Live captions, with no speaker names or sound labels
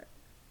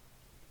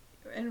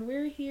and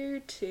we're here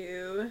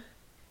to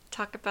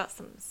talk about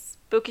some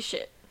spooky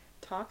shit.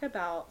 Talk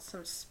about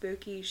some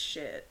spooky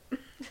shit.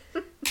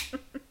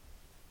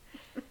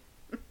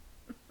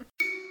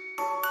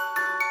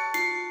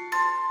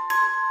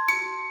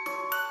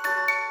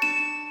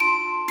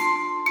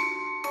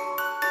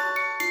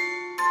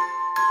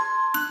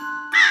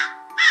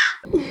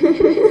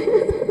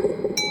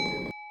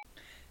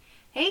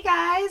 Hey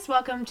guys,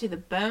 welcome to the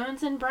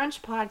Bones and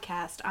Brunch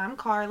podcast. I'm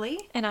Carly.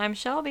 And I'm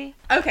Shelby.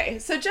 Okay,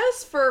 so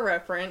just for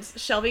reference,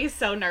 Shelby's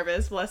so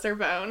nervous, bless her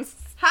bones.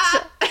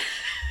 Ha!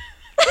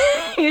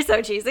 You're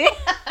so cheesy.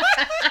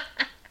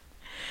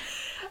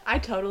 I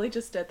totally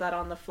just did that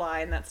on the fly,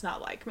 and that's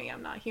not like me.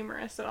 I'm not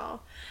humorous at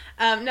all.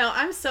 No,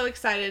 I'm so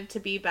excited to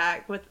be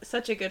back with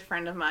such a good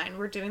friend of mine.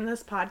 We're doing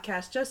this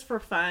podcast just for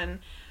fun,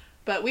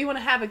 but we want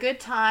to have a good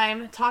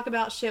time, talk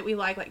about shit we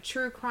like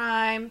true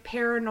crime,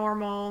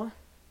 paranormal,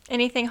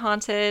 anything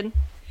haunted.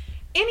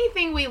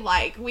 Anything we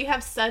like. We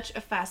have such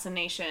a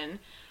fascination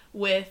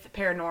with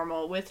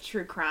paranormal, with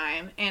true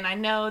crime, and I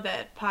know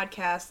that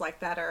podcasts like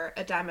that are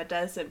a dime a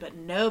dozen, but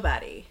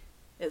nobody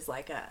is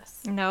like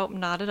us. Nope,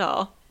 not at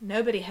all.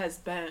 Nobody has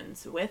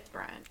bones with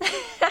Brent.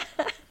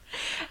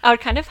 I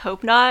would kind of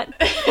hope not,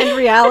 in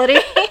reality.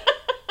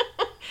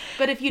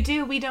 But if you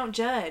do, we don't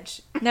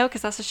judge. No,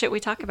 because that's the shit we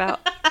talk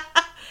about.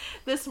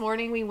 This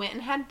morning we went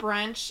and had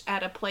brunch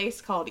at a place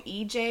called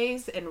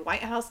EJ's in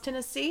White House,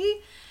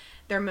 Tennessee.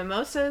 Their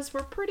mimosas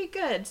were pretty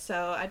good,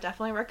 so I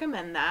definitely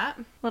recommend that.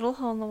 Little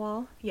hole in the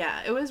wall.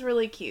 Yeah, it was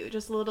really cute.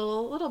 Just a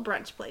little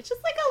brunch place.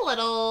 Just like a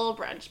little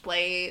brunch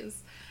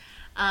place.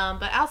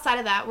 But outside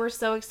of that, we're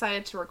so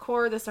excited to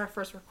record. This is our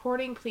first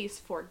recording. Please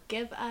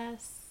forgive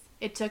us.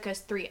 It took us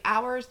 3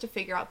 hours to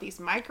figure out these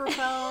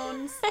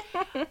microphones.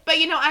 But,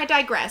 I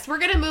digress. We're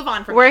going to move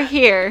on from We're that.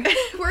 here.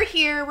 We're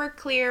here. We're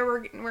clear.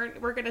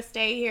 We're going to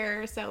stay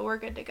here, so we're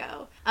good to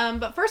go.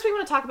 But first, we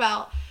want to talk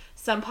about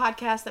some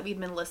podcasts that we've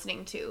been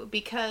listening to,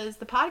 because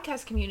the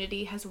podcast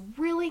community has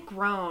really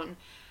grown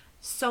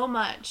so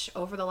much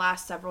over the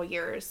last several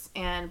years,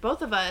 and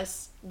both of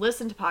us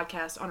listen to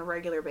podcasts on a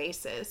regular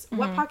basis. Mm-hmm.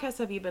 What podcasts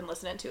have you been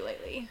listening to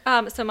lately?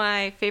 So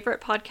my favorite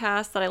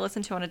podcast that I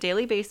listen to on a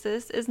daily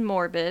basis is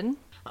Morbid.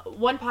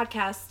 One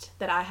podcast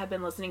that I have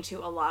been listening to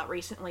a lot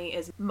recently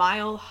is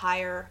Mile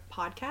Higher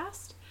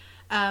Podcast.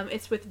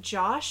 It's with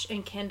Josh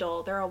and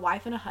Kendall. They're a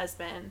wife and a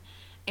husband,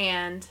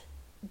 and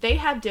they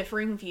have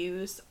differing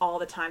views all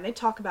the time. They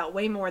talk about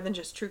way more than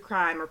just true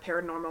crime or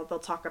paranormal. They'll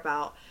talk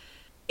about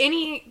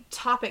any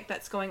topic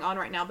that's going on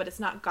right now, but it's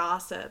not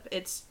gossip.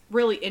 It's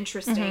really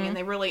interesting, mm-hmm. and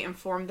they really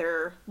inform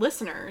their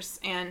listeners.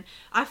 And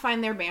I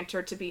find their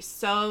banter to be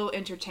so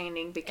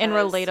entertaining because... And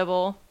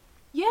relatable.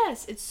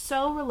 Yes, it's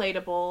so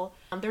relatable.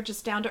 They're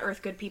just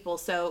down-to-earth good people.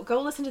 So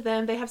go listen to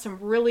them. They have some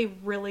really,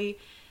 really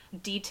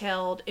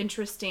detailed,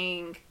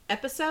 interesting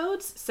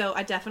episodes. So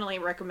I definitely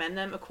recommend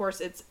them. Of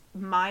course, it's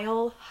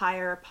Mile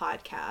Higher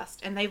Podcast,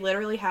 and they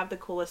literally have the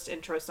coolest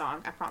intro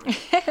song. I promise.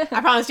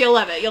 I promise you'll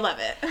love it. You'll love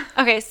it.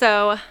 Okay,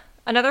 so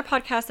another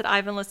podcast that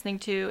I've been listening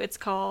to, it's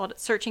called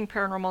Searching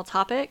Paranormal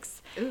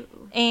Topics. Ooh.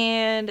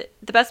 And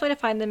the best way to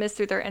find them is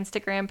through their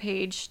Instagram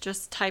page.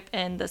 Just type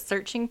in the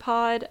Searching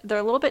Pod. They're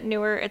a little bit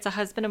newer. It's a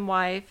husband and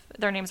wife.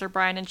 Their names are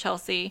Brian and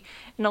Chelsea.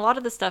 And a lot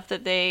of the stuff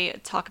that they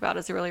talk about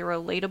is really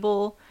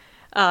relatable.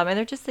 And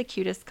they're just the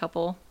cutest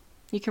couple.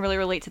 You can really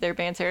relate to their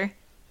banter.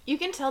 You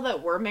can tell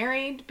that we're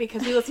married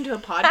because we listen to a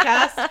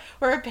podcast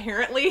where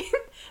apparently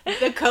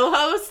the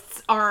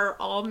co-hosts are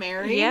all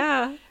married.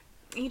 Yeah.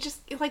 You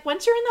just,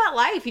 once you're in that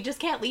life, you just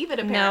can't leave it,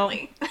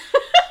 apparently.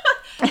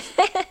 No.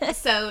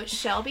 So,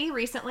 Shelby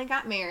recently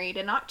got married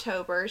in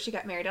October. She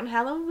got married on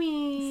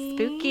Halloween.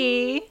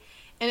 Spooky.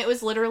 And it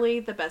was literally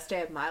the best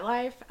day of my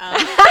life.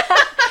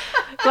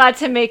 Glad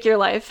to make your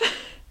life.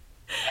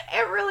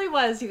 It really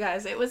was, you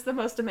guys. It was the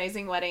most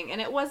amazing wedding.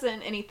 And it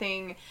wasn't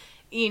anything,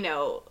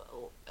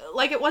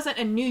 it wasn't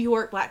a New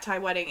York black tie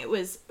wedding. It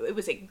was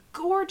a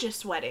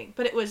gorgeous wedding,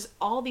 but it was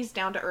all these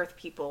down-to-earth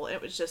people. And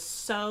it was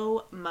just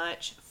so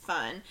much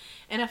fun.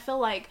 And I feel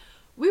like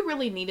we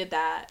really needed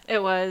that.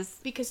 It was.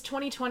 Because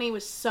 2020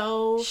 was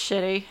so...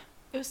 shitty.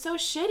 It was so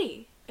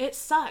shitty. It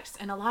sucks.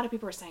 And a lot of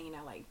people are saying,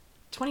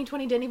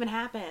 2020 didn't even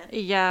happen.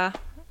 Yeah.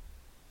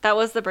 That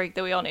was the break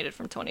that we all needed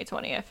from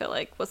 2020, I feel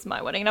like, was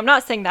my wedding. And I'm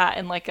not saying that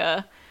in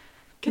a...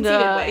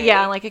 conceited way.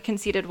 Yeah, like a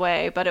conceited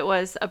way, but it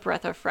was a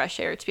breath of fresh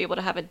air to be able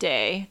to have a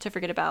day to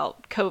forget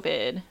about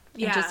COVID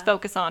and just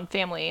focus on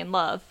family and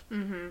love.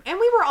 Mm-hmm. And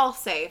we were all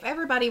safe.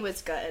 Everybody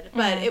was good,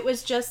 but it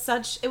was just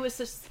it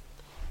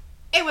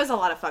was a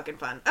lot of fucking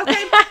fun.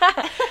 Okay.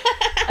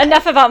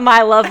 Enough about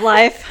my love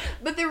life.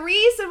 But the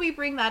reason we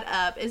bring that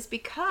up is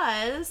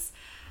because,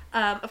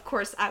 of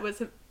course, I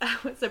was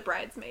a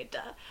bridesmaid,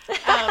 duh.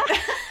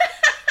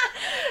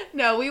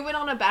 No, we went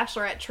on a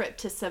Bachelorette trip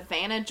to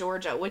Savannah,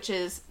 Georgia, which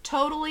is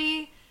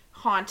totally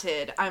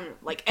haunted. I'm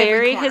very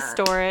every corner.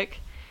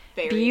 Historic.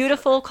 Very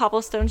beautiful historic.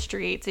 Cobblestone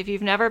streets. If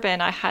you've never been,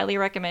 I highly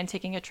recommend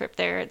taking a trip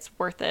there. It's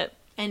worth it.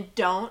 And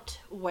don't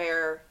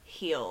wear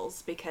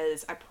heels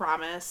because I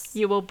promise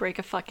you will break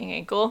a fucking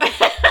ankle.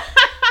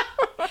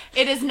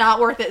 It is not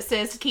worth it,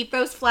 sis. Keep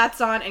those flats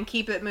on and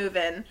keep it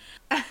moving.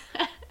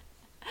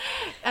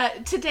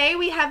 Today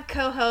we have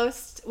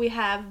co-hosts. We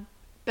have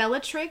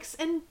Bellatrix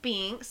and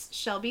Binks,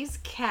 Shelby's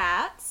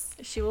cats.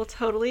 She will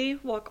totally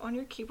walk on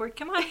your keyboard.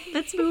 Come on,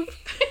 let's move.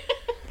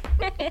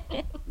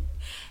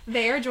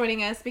 They are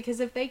joining us because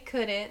if they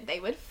couldn't, they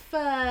would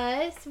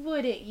fuss,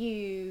 wouldn't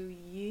you?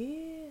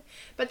 Yeah.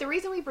 But the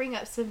reason we bring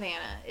up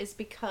Savannah is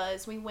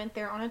because we went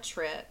there on a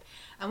trip,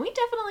 and we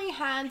definitely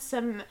had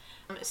some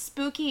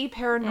spooky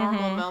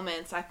paranormal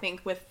moments, I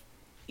think, with,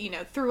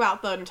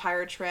 throughout the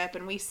entire trip.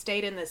 And we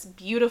stayed in this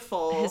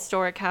beautiful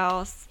historic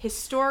house.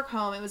 Historic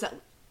home. It was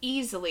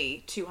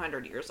easily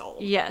 200 years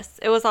old. Yes.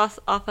 It was off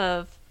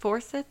of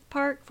Forsyth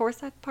Park.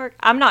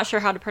 I'm not sure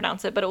how to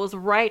pronounce it, but it was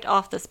right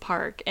off this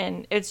park,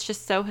 and it's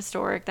just so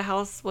historic. The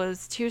house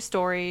was 2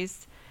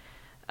 stories,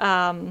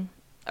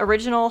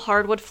 original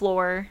hardwood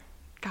floor.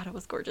 God, it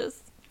was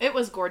gorgeous. It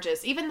was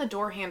gorgeous. Even the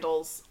door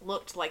handles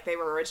looked like they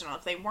were original.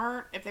 If they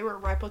were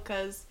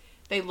replicas,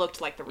 they looked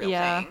like the real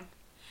thing.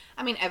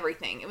 I mean,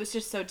 everything. It was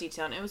just so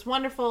detailed, and it was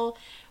wonderful,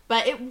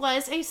 but it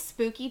was a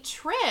spooky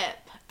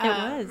trip. It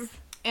was.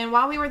 And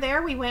while we were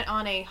there, we went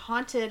on a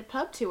haunted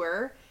pub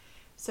tour.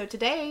 So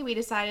today we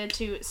decided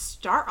to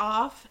start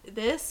off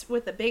this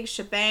with a big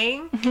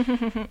shebang,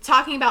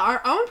 talking about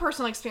our own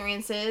personal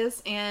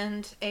experiences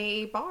and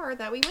a bar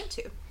that we went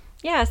to.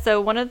 Yeah, so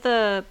one of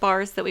the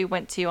bars that we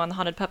went to on the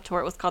haunted pub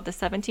tour, it was called the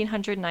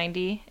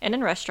 1790 Inn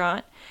and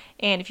Restaurant.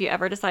 And if you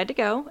ever decide to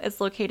go,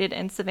 it's located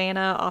in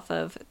Savannah off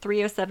of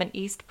 307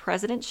 East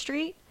President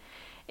Street.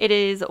 It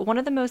is one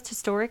of the most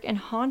historic and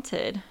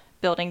haunted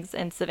buildings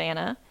in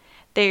Savannah.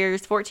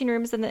 There's 14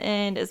 rooms in the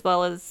inn, as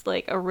well as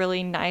like a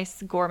really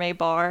nice gourmet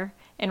bar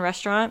and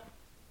restaurant.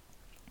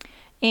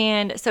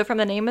 And so from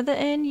the name of the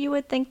inn, you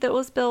would think that it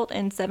was built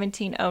in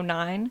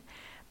 1709,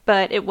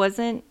 but it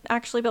wasn't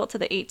actually built to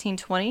the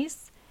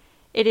 1820s.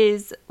 It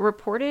is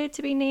reported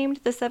to be named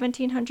the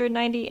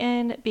 1790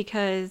 Inn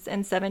because in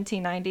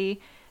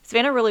 1790,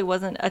 Savannah really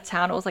wasn't a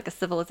town. It was like a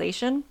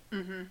civilization.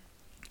 Mm-hmm.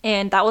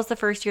 And that was the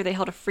first year they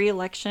held a free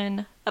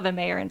election of a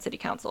mayor and city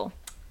council.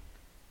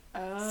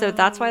 Oh. So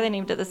that's why they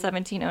named it the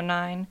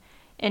 1709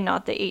 and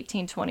not the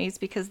 1820s,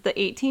 because the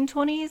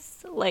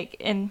 1820s, like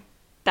in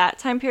that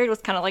time period,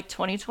 was kind of like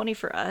 2020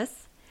 for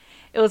us.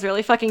 It was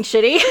really fucking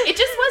shitty. It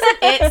just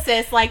wasn't it,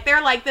 sis. Like,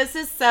 they're like, this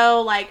is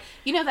so, like,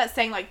 you know that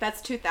saying, like,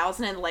 that's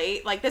 2000 and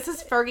late? Like, this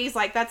is Fergie's,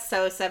 like, that's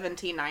so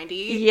 1790.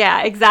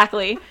 Yeah,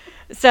 exactly.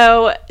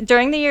 So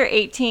during the year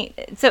in the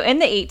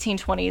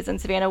 1820s in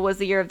Savannah was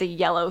the year of the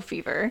yellow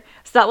fever.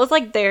 So that was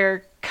like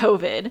their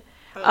COVID.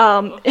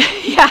 Oh.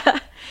 Yeah.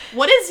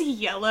 What is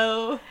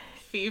yellow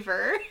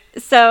fever?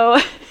 So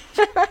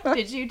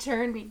did you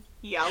turn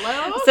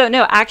yellow? So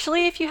no,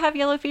 actually, if you have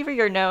yellow fever,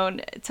 you're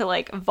known to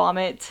like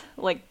vomit,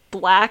 like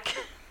black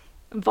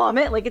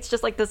vomit. Like it's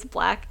just like this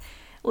black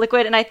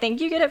liquid. And I think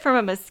you get it from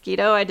a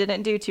mosquito. I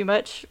didn't do too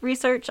much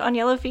research on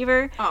yellow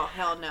fever. Oh,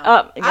 hell no.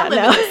 Yeah, I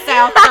live in the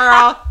South,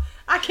 girl.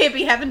 I can't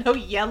be having no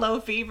yellow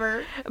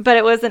fever. But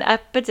it was an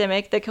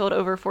epidemic that killed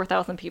over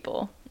 4,000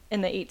 people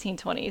in the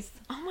 1820s.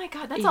 Oh my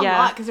God, that's a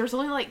lot, because there was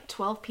only like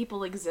 12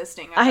 people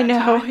existing at I that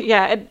know, time.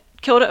 Yeah. It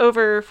killed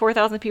over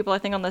 4,000 people, I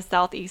think, on the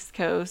southeast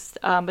coast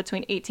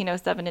between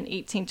 1807 and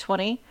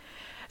 1820.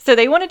 So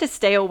they wanted to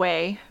stay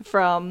away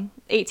from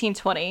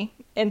 1820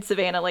 in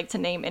Savannah, like to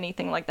name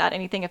anything like that,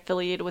 anything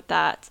affiliated with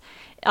that.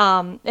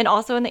 And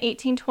also in the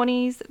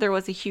 1820s, there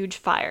was a huge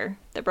fire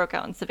that broke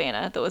out in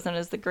Savannah that was known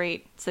as the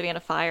Great Savannah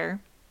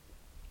Fire.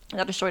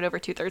 That destroyed over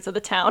 2/3 of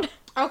the town.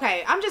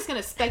 Okay, I'm just going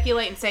to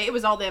speculate and say it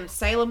was all them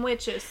Salem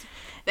witches.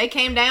 They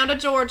came down to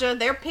Georgia.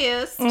 They're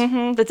pissed.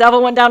 Mm-hmm. The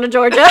devil went down to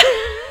Georgia.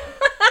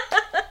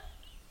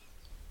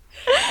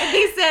 And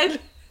he said,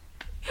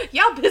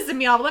 y'all pissing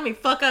me off. Let me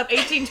fuck up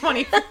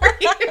 1820 for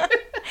you.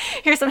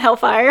 Here's some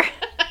hellfire.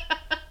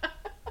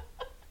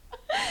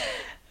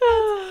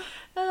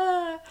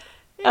 Anyway.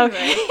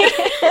 Okay.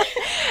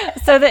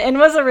 So the inn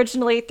was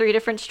originally 3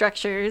 different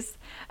structures.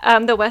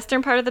 The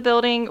western part of the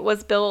building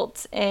was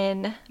built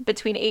in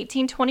between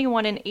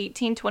 1821 and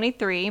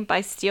 1823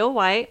 by Steele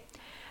White.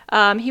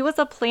 He was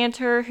a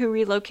planter who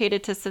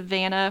relocated to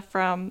Savannah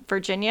from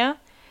Virginia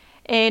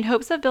in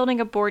hopes of building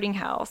a boarding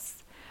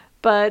house.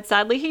 But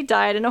sadly, he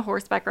died in a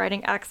horseback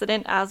riding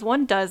accident, as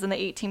one does in the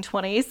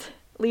 1820s,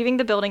 leaving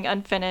the building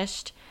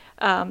unfinished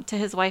to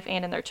his wife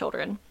Anne and their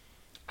children.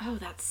 Oh,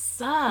 that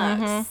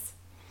sucks. Mm-hmm.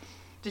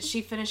 Did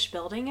she finish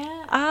building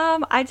it?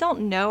 I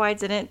don't know. I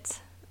didn't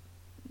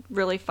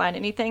really find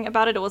anything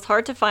about it. It was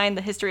hard to find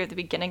the history of the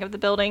beginning of the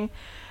building.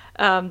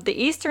 The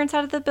eastern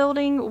side of the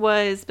building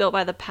was built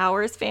by the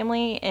Powers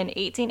family in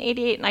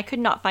 1888, and I could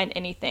not find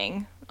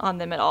anything on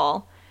them at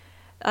all.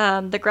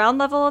 The ground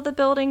level of the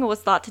building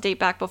was thought to date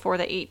back before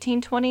the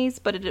 1820s,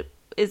 but it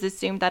is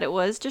assumed that it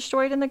was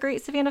destroyed in the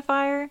Great Savannah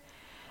Fire.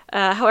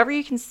 However,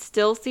 you can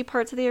still see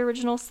parts of the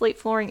original slate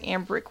flooring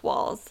and brick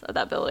walls of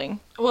that building,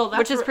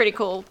 which is pretty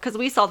cool because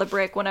we saw the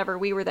brick whenever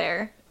we were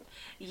there.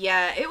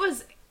 Yeah, it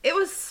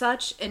was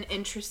such an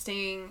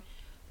interesting,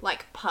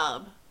 like,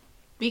 pub,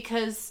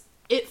 because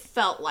it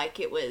felt like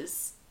it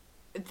was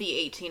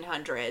the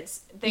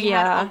 1800s. They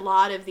had a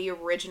lot of the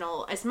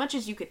original, as much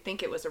as you could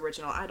think it was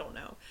original, I don't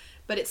know.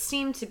 But it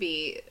seemed to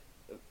be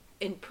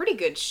in pretty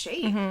good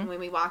shape when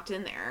we walked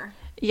in there.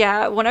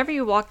 Yeah, whenever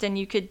you walked in,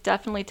 you could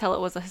definitely tell it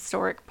was a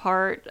historic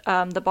part.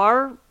 The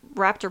bar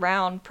wrapped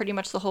around pretty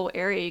much the whole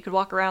area. You could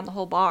walk around the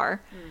whole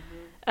bar.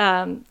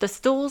 The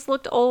stools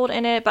looked old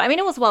in it, but I mean,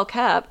 it was well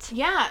kept.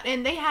 Yeah,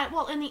 and they had,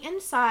 well, in the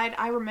inside,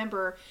 I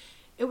remember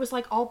it was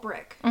like all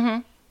brick.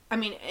 I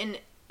mean,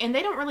 and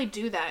they don't really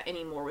do that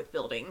anymore with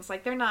buildings.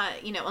 Like, they're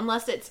not, you know,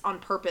 unless it's on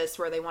purpose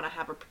where they want to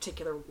have a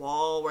particular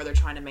wall where they're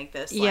trying to make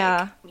this,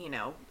 like, you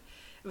know,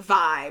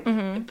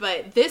 vibe.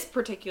 But this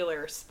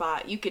particular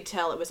spot, you could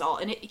tell it was all,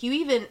 and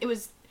it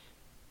was,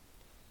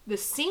 the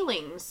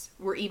ceilings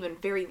were even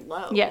very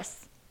low.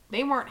 Yes.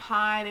 They weren't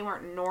high, they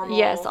weren't normal.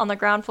 Yes, on the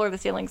ground floor, the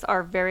ceilings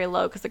are very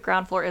low because the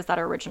ground floor is that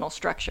original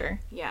structure.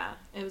 Yeah,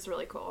 it was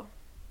really cool.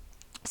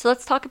 So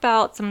let's talk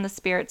about some of the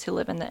spirits who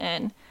live in the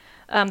inn.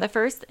 The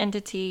first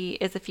entity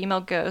is a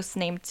female ghost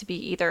named to be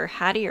either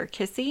Hattie or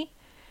Kissy.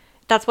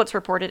 That's what's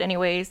reported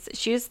anyways.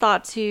 She is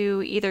thought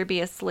to either be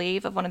a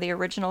slave of one of the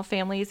original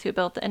families who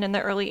built the inn in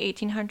the early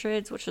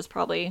 1800s, which was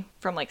probably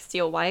from like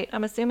Steel White,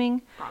 I'm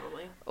assuming.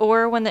 Probably.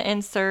 Or when the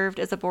inn served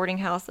as a boarding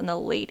house in the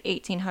late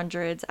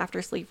 1800s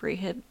after slavery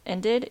had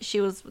ended, she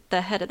was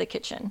the head of the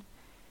kitchen.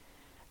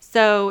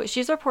 So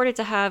she's reported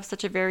to have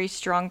such a very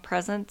strong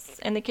presence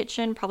in the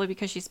kitchen, probably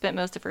because she spent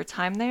most of her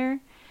time there.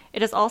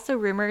 It is also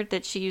rumored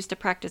that she used to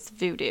practice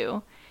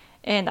voodoo,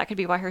 and that could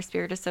be why her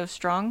spirit is so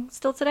strong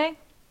still today.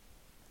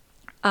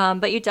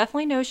 But you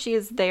definitely know she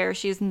is there.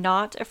 She is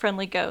not a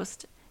friendly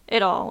ghost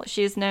at all.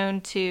 She is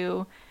known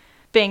to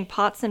bang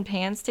pots and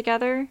pans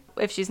together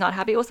if she's not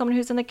happy with someone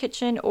who's in the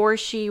kitchen, or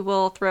she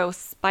will throw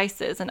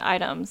spices and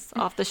items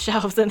off the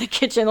shelves in the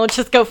kitchen. They'll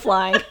just go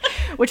flying,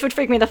 which would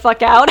freak me the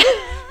fuck out.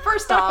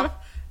 First off,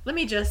 let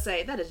me just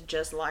say, that is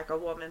just like a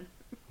woman.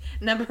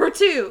 Number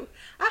 2,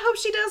 I hope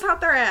she does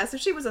hop their ass.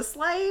 If she was a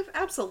slave,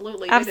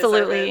 absolutely.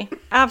 Absolutely.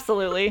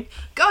 Absolutely.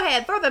 Go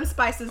ahead, throw them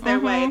spices their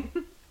way.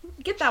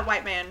 Get that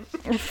white man.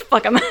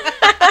 Fuck him.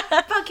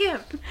 Fuck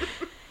him.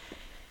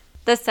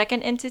 The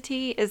second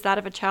entity is that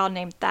of a child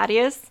named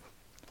Thaddeus.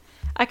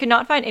 I could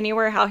not find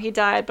anywhere how he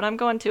died, but I'm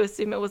going to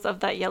assume it was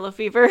of that yellow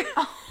fever.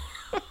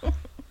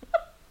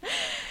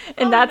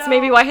 And that's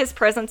maybe why his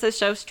presence is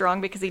so strong,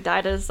 because he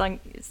died at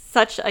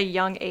such a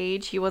young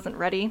age. He wasn't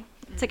ready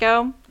to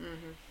go.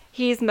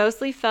 He's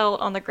mostly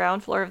felt on the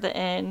ground floor of the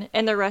inn,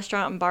 in the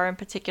restaurant and bar in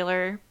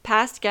particular.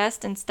 Past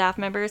guests and staff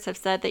members have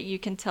said that you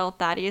can tell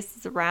Thaddeus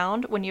is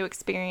around when you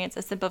experience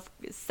a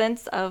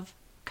sense of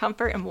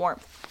comfort and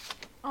warmth.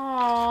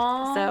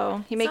 Aww.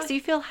 So he makes you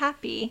feel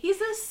happy.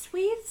 He's a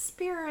sweet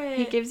spirit.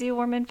 He gives you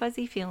warm and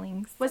fuzzy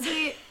feelings. Was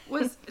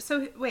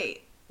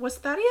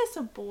Thaddeus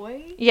a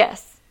boy?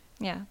 Yes.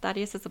 Yeah,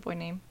 Thaddeus is a boy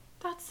name.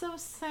 That's so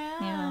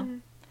sad. Yeah.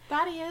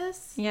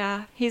 Thaddeus.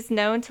 Yeah, he's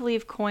known to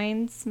leave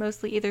coins,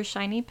 mostly either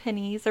shiny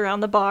pennies,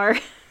 around the bar.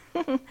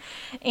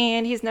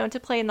 And he's known to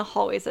play in the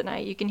hallways at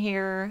night. You can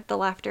hear the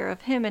laughter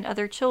of him and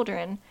other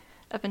children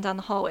up and down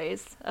the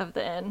hallways of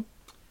the inn.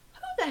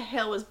 Who the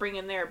hell was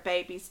bringing their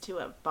babies to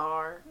a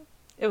bar?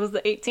 It was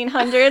the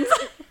 1800s.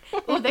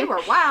 Oh, they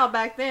were wild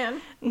back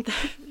then.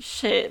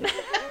 Shit.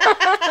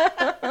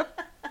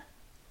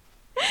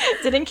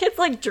 Didn't kids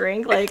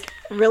drink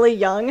really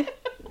young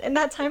in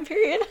that time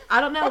period?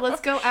 I don't know.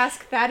 Let's go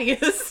ask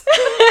Thaddeus.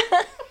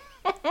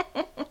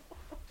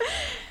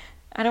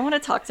 I don't want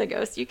to talk to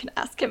ghosts. You can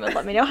ask him and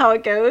let me know how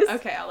it goes.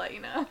 Okay, I'll let you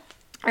know.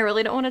 I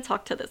really don't want to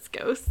talk to this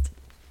ghost.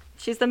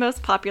 She's the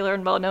most popular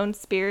and well-known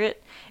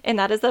spirit, and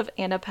that is of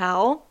Anna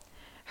Powell.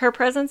 Her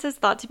presence is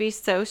thought to be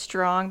so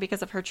strong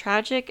because of her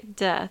tragic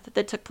death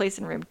that took place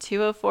in room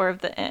 204 of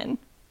the inn.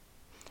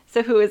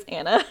 So who is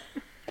Anna?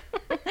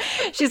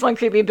 She's one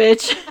creepy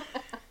bitch.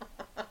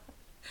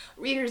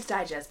 Reader's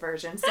Digest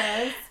version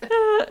says.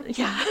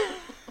 Yeah.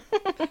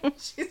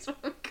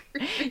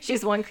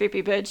 She's one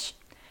creepy bitch.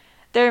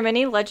 There are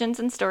many legends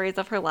and stories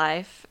of her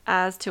life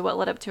as to what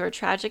led up to her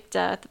tragic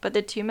death, but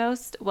the two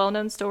most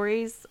well-known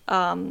stories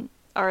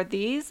are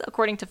these,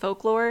 according to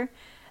folklore.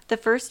 The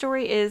first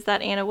story is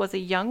that Anna was a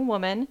young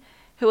woman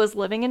who was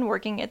living and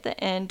working at the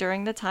inn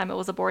during the time it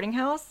was a boarding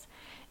house,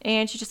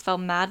 and she just fell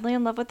madly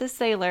in love with this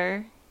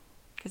sailor,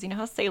 because you know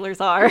how sailors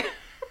are.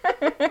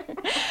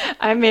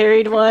 I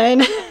married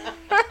one.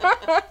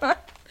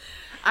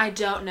 I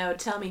don't know.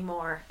 Tell me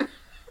more.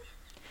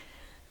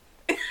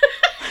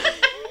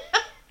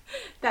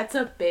 That's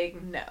a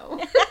big no.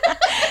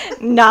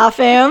 Nah,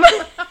 fam.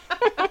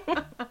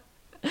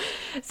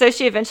 So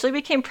she eventually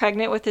became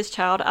pregnant with his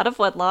child out of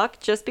wedlock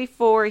just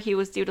before he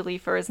was due to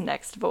leave for his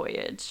next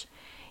voyage.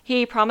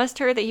 He promised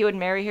her that he would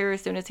marry her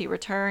as soon as he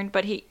returned,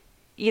 but he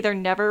either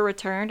never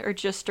returned or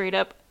just straight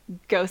up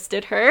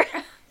ghosted her.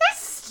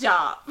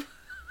 Stop.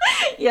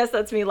 Yes,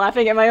 that's me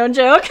laughing at my own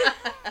joke.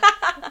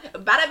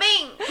 Bada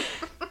bing.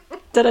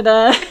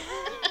 Da-da-da.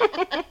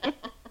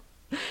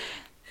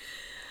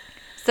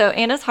 So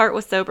Anna's heart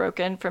was so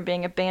broken from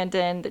being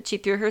abandoned that she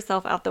threw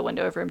herself out the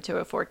window of room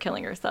 204,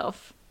 killing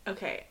herself.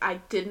 Okay,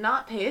 I did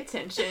not pay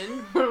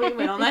attention when we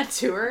went on that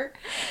tour,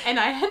 and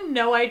I had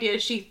no idea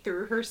she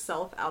threw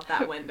herself out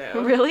that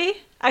window. Really?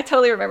 I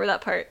totally remember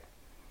that part.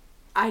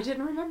 I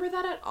didn't remember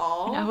that at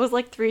all. And I was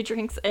like 3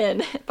 drinks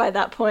in by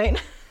that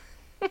point.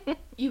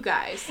 You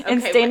guys. Okay,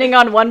 and standing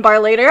on one bar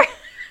later.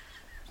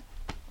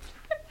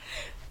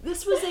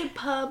 This was a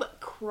pub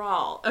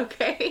crawl,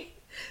 okay?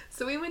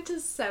 So we went to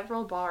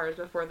several bars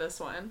before this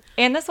one.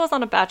 And this was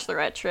on a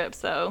Bachelorette trip,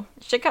 so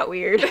shit got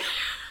weird.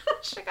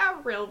 Shit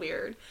got real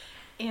weird.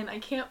 And I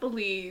can't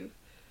believe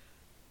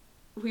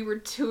we were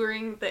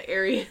touring the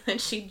area and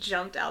she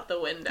jumped out the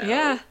window.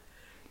 Yeah.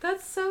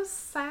 That's so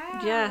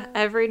sad. Yeah,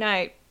 every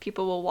night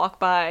people will walk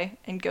by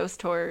and ghost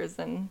tours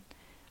and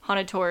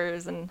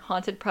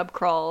haunted pub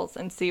crawls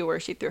and see where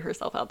she threw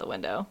herself out the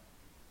window.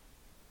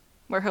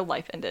 Where her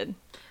life ended.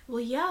 Well,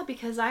 yeah,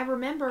 because I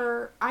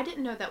remember, I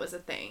didn't know that was a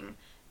thing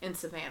in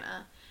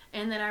Savannah.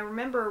 And then I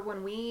remember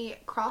when we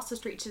crossed the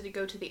street to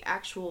go to the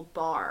actual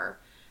bar,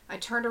 I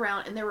turned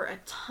around and there were a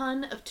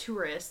ton of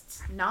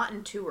tourists, not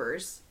in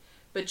tours,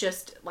 but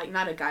just, like,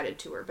 not a guided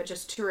tour, but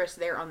just tourists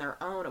there on their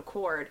own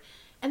accord.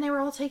 And they were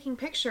all taking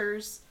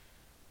pictures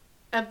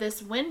of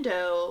this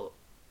window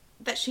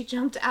that she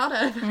jumped out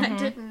of. And I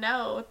didn't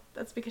know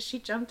that's because she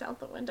jumped out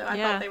the window. I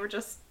thought they were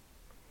just...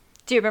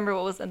 Do you remember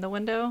what was in the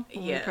window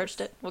when we Yes.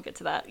 approached it? We'll get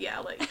to that. Yeah,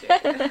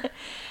 like...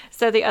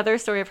 So the other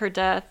story of her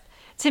death,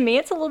 to me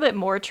it's a little bit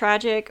more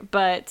tragic,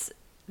 but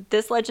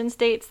this legend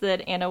states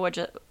that Anna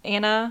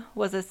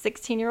was a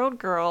 16-year-old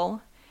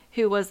girl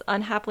who was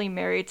unhappily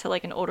married to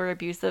like an older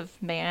abusive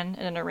man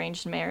in an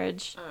arranged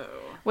marriage. Oh.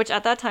 Which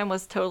at that time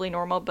was totally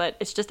normal, but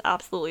it's just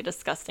absolutely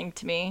disgusting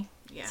to me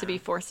Yeah. to be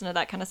forced into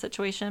that kind of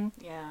situation.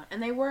 Yeah,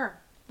 and they were.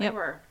 They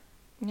were.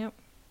 Yep.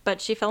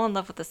 But she fell in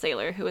love with a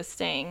sailor who was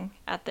staying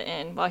at the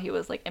inn while he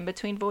was like in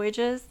between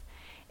voyages.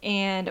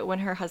 And when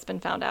her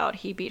husband found out,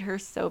 he beat her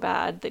so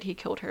bad that he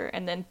killed her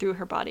and then threw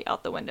her body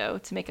out the window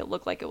to make it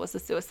look like it was a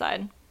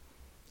suicide.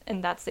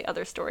 And that's the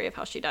other story of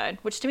how she died,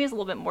 which to me is a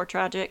little bit more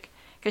tragic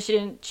because she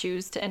didn't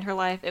choose to end her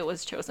life. It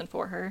was chosen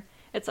for her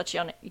at such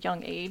a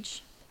young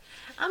age.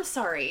 I'm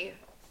sorry,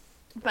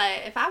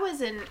 but if I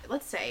was in,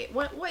 let's say,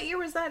 what year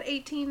was that?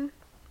 18?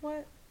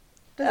 What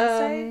does it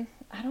say?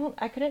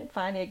 I couldn't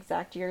find the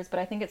exact years, but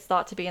I think it's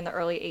thought to be in the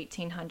early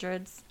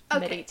 1800s,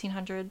 Okay. mid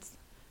 1800s.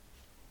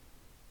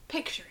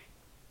 Picture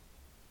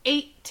it.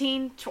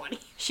 1820.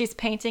 She's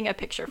painting a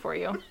picture for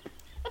you.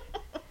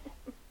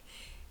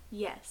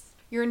 Yes.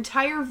 Your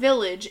entire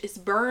village is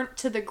burnt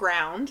to the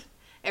ground.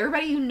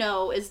 Everybody you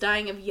know is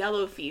dying of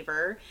yellow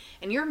fever,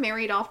 and you're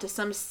married off to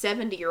some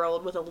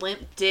 70-year-old with a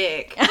limp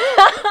dick.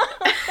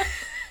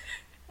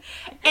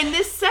 And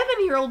this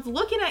 7-year-old's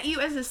looking at you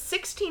as a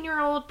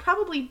 16-year-old,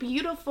 probably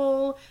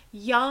beautiful,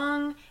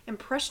 young,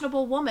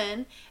 impressionable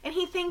woman, and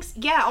he thinks,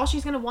 yeah, all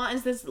she's going to want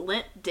is this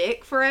limp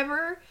dick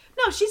forever.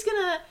 No, she's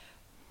going to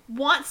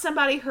want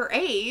somebody her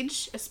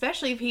age,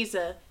 especially if he's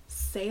a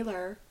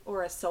sailor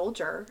or a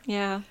soldier.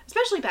 Yeah.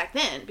 Especially back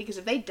then, because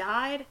if they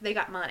died, they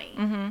got money.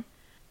 Mm-hmm.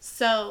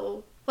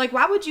 So, like,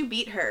 why would you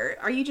beat her?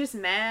 Are you just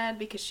mad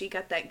because she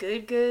got that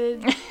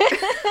good?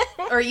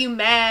 Or are you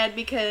mad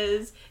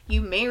because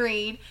you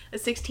married a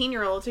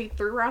 16-year-old so you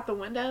threw her out the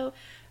window?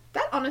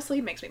 That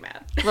honestly makes me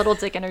mad. Little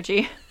dick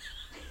energy.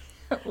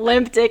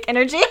 Limp dick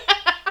energy.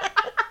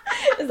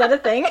 Is that a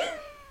thing?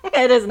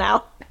 It is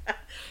now.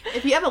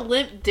 If you have a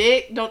limp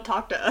dick, don't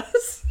talk to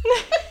us.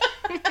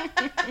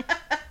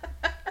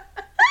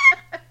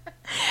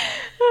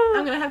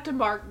 I'm going to have to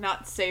mark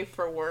not safe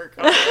for work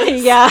on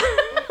this. Yeah.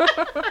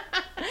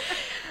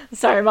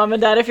 Sorry, Mom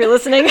and Dad, if you're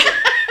listening.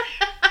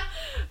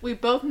 We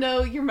both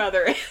know your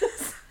mother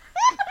is.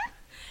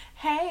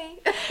 Hey.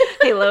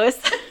 Hey,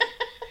 Lois.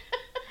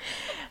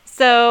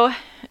 So,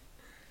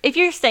 if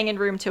you're staying in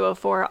room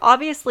 204,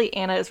 obviously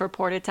Anna is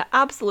reported to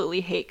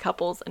absolutely hate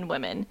couples and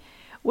women,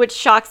 which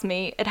shocks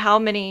me at how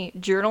many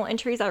journal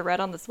entries I read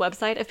on this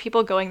website of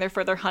people going there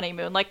for their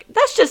honeymoon. Like,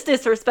 that's just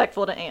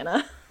disrespectful to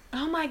Anna.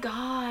 Oh my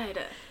god.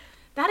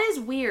 That is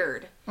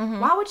weird. Mm-hmm.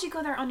 Why would you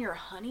go there on your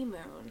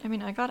honeymoon? I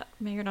mean, I got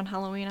married on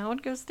Halloween. I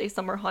would go stay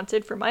somewhere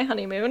haunted for my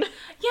honeymoon.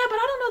 Yeah, but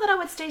I don't know that I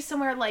would stay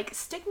somewhere, like,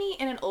 stick me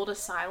in an old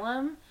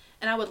asylum,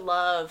 and I would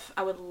love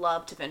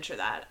to venture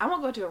that. I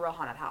won't go to a real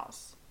haunted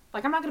house.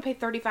 Like, I'm not going to pay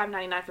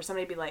 $35.99 for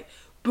somebody to be like,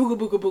 booga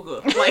booga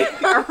booga,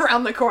 like,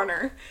 around the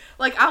corner.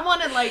 Like, I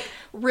wanted, like,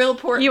 real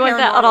paranormal. You want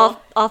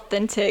that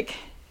authentic.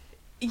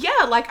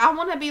 Yeah, like, I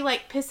want to be,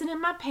 like, pissing in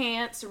my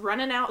pants,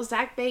 running out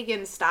Zach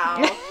Bagans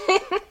style,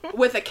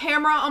 with a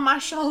camera on my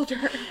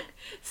shoulder,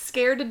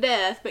 scared to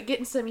death, but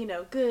getting some,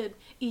 good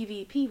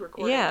EVP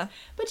recordings. Yeah.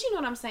 But you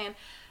know what I'm saying?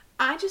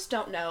 I just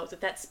don't know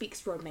that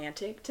speaks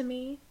romantic to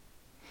me.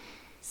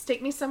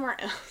 Stick me somewhere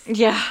else.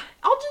 Yeah.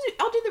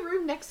 I'll do the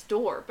room next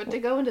door, but to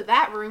go into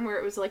that room where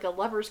it was like a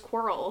lover's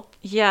quarrel.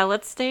 Yeah,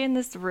 let's stay in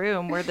this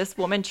room where this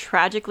woman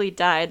tragically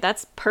died.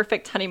 That's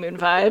perfect honeymoon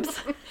vibes.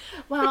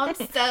 Well, I'm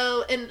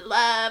so in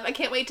love. I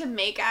can't wait to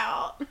make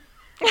out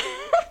to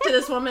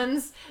this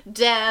woman's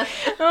death.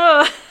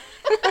 Oh.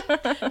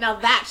 Now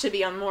that should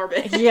be on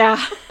Morbid.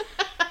 Yeah.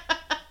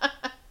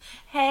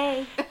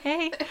 Hey.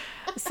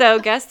 So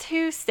guests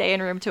who stay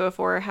in room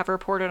 204 have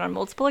reported on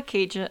multiple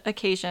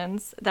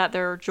occasions that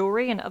their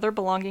jewelry and other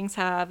belongings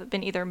have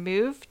been either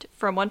moved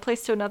from one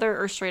place to another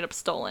or straight up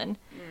stolen.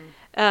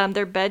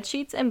 Their bed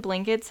sheets and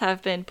blankets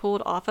have been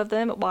pulled off of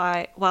them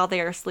while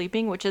they are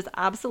sleeping, which is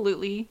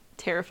absolutely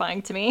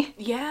terrifying to me.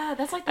 Yeah,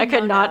 that's like the I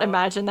could not no-no.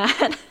 imagine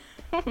that.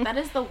 That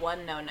is the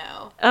one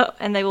no-no. Oh,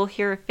 and they will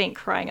hear a faint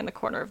crying in the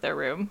corner of their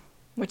room,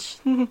 which,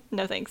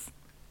 no thanks.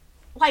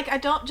 Like, I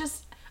don't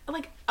just,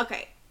 like,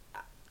 okay.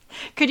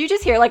 Could you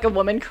just hear, like, a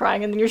woman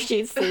crying and then your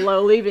sheets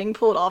slowly being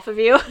pulled off of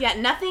you? Yeah,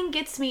 nothing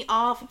gets me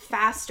off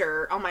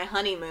faster on my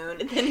honeymoon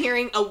than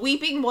hearing a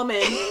weeping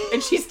woman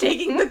and she's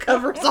taking the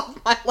covers off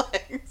my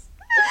legs.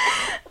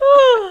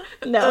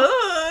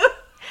 No.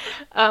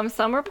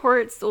 Some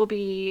reports will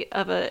be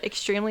of an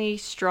extremely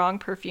strong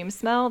perfume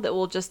smell that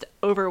will just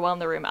overwhelm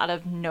the room out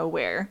of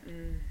nowhere.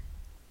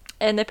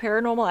 And the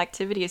paranormal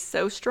activity is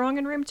so strong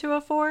in room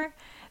 204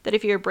 that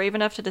if you're brave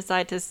enough to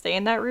decide to stay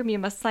in that room, you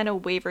must sign a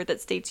waiver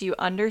that states you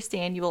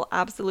understand you will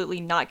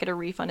absolutely not get a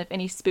refund if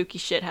any spooky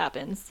shit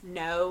happens.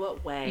 No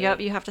way.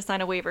 Yep, you have to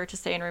sign a waiver to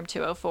stay in room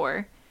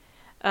 204.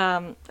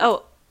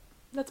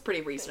 That's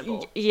pretty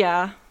reasonable.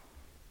 Yeah.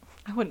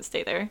 I wouldn't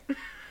stay there.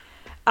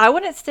 I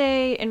wouldn't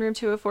stay in room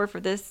 204 for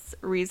this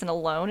reason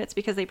alone. It's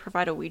because they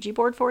provide a Ouija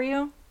board for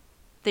you.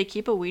 They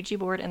keep a Ouija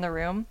board in the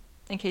room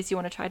in case you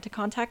want to try to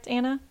contact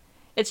Anna.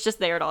 It's just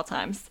there at all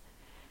times.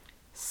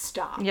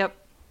 Stop. Yep.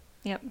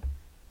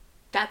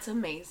 That's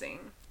amazing.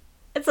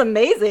 It's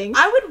amazing.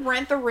 I would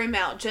rent the room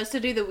out just to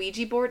do the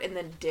Ouija board and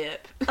then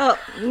dip. Oh.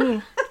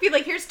 I'd be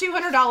like, here's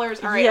 $200.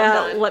 All right, yeah,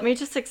 I'm done. let me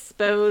just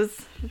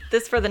expose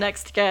this for the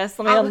next guest.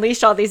 Let me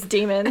unleash all these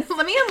demons.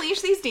 Let me unleash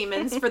these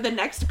demons for the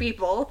next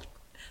people.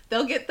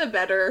 They'll get the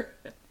better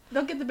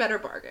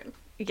bargain.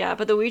 Yeah,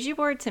 but the Ouija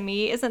board to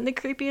me isn't the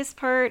creepiest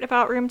part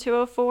about room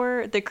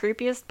 204. The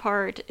creepiest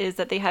part is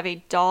that they have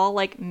a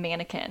doll-like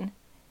mannequin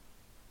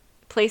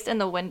placed in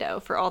the window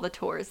for all the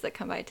tours that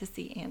come by to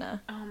see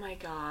Anna. Oh my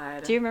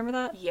god. Do you remember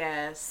that?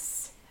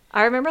 Yes.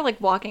 I remember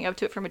like walking up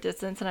to it from a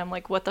distance and I'm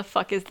like, what the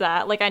fuck is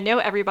that? Like I know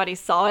everybody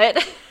saw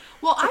it.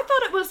 Well, I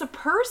thought it was a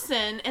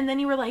person, and then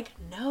you were like,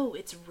 no,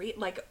 it's real.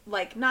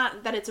 Like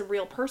not that it's a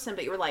real person,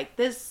 but you were like,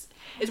 this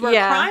is where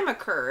a crime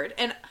occurred.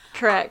 And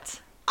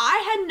correct.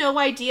 I had no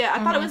idea. I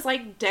thought it was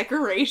like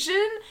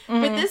decoration,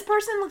 but this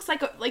person looks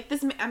like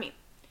this. I mean,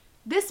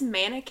 this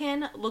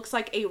mannequin looks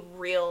like a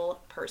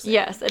real person.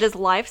 Yes, it is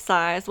life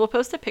size. We'll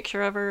post a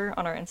picture of her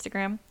on our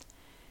Instagram.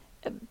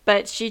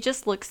 But she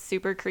just looks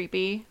super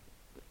creepy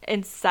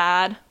and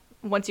sad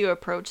once you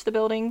approach the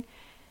building.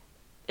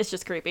 It's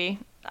just creepy.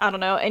 I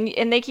don't know.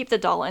 And they keep the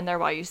doll in there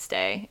while you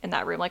stay in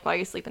that room. Like while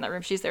you sleep in that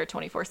room. She's there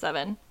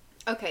 24/7.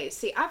 Okay,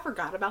 see, I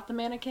forgot about the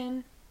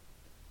mannequin.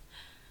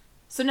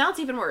 So now it's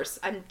even worse.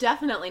 I'm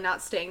definitely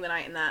not staying the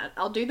night in that.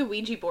 I'll do the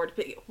Ouija board.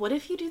 But what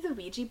if you do the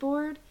Ouija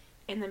board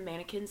and the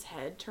mannequin's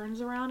head turns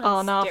around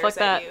and stares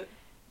at you?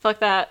 Fuck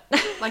that.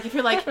 Like if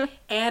you're like,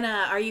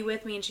 Anna, are you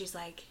with me? And she's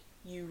like,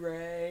 you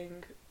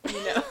rang.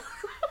 You know?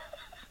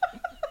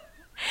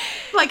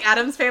 Like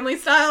Addams Family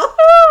style.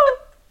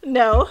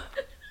 No.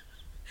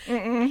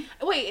 Mm-mm.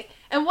 Wait,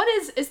 and what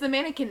is the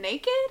mannequin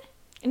naked?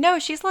 No,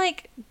 she's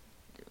like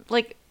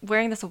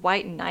wearing this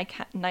white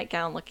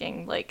nightgown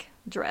looking like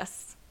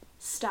dress.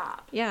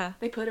 Stop. Yeah.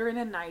 They put her in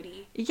a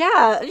nightie.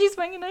 Yeah, she's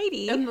wearing a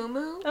nightie. A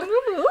muumuu? A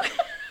muumuu.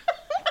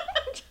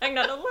 I'm trying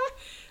not to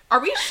laugh.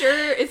 Are we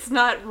sure it's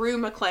not Rue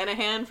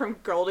McClanahan from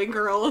Golden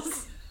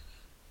Girls?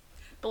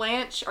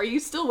 Blanche, are you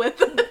still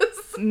with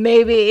us?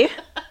 Maybe.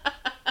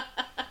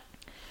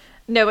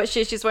 No, but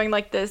she's wearing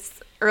like this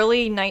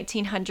early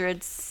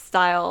 1900s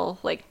style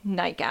like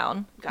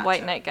nightgown. Gotcha.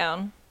 White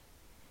nightgown.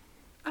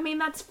 I mean,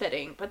 that's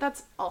fitting, but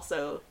that's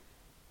also...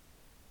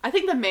 I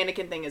think the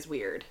mannequin thing is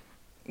weird.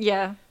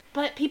 Yeah.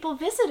 But people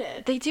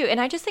visited. They do,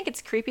 and I just think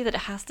it's creepy that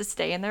it has to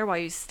stay in there while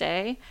you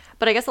stay.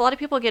 But I guess a lot of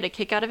people get a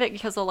kick out of it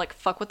because they'll like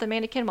fuck with the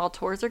mannequin while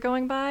tours are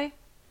going by.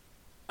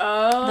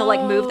 Oh. They'll like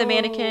move the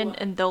mannequin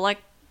and they'll like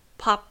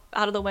pop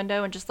out of the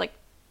window and just like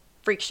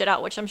freak shit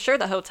out, which I'm sure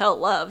the hotel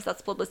loves.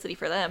 That's publicity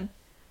for them.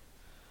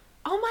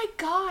 Oh my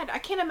god, I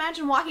can't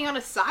imagine walking on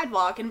a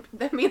sidewalk and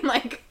them being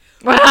like...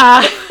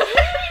 Ah.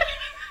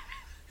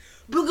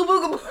 Booga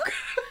booga booga.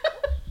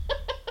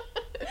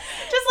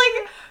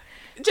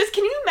 Just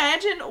can you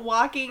imagine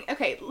walking...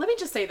 Okay, let me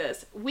just say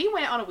this. We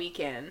went on a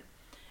weekend,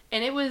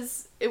 and it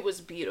was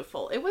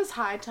beautiful. It was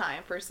high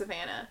time for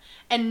Savannah,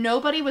 and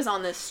nobody was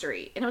on this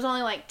street, and it was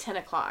only like 10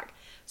 o'clock.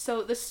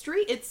 So the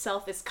street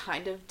itself is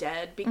kind of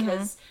dead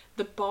because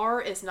the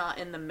bar is not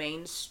in the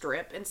main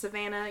strip in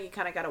Savannah. You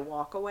kind of got to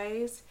walk a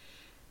ways.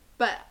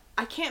 But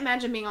I can't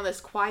imagine being on this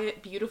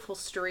quiet, beautiful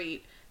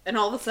street, and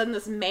all of a sudden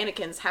this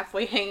mannequin's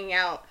halfway hanging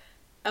out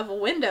of a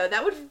window.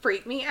 That would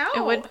freak me out.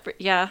 It would,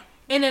 yeah.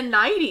 In a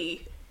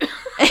nightie.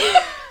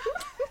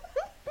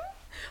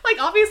 Like,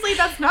 obviously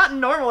that's not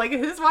normal. Like,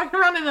 who's walking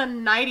around in a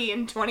nightie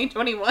in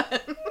 2021?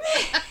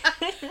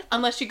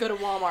 Unless you go to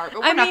Walmart.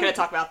 But we're not going to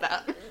talk about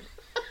that.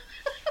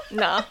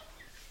 No.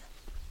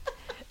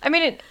 I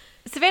mean,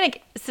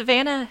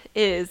 Savannah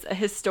is a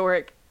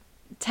historic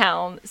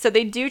town. So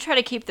they do try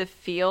to keep the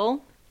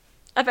feel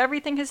of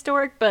everything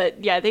historic,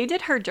 but yeah, they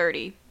did her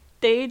dirty.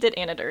 They did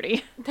Anna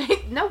dirty.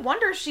 No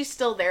wonder she's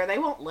still there. They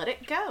won't let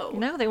it go.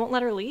 No, they won't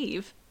let her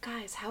leave.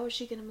 Guys, how is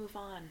she going to move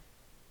on?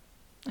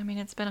 I mean,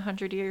 it's been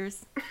 100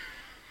 years.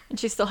 And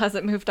she still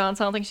hasn't moved on,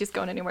 so I don't think she's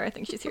going anywhere. I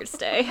think she's here to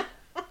stay.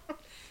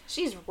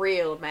 She's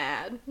real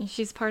mad. And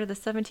she's part of the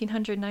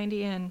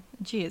 1790 Inn,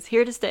 and she is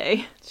here to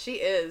stay. She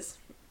is.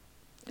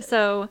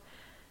 So,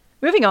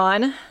 moving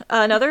on.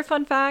 Another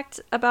fun fact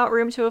about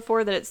Room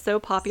 204, that it's so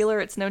popular,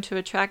 it's known to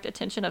attract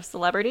attention of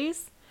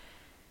celebrities.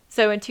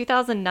 So in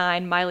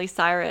 2009, Miley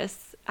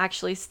Cyrus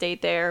actually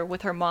stayed there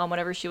with her mom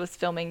whenever she was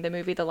filming the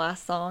movie The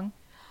Last Song.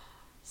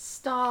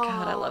 Stop.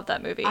 God, I love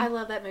that movie. I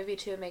love that movie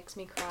too. It makes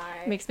me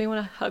cry. It makes me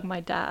want to hug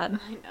my dad.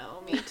 I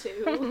know, me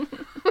too.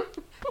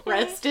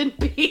 Rest in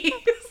peace.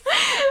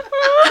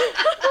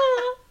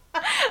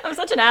 I'm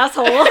such an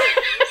asshole. No,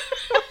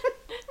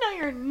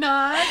 you're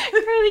not. You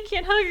really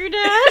can't hug your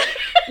dad.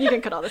 You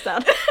can cut all this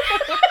out.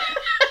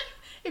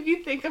 If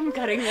you think I'm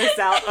cutting this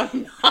out,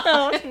 I'm not.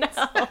 Oh, no.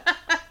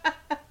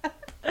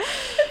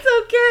 It's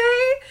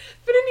okay.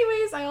 But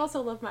anyways, I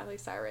also love Miley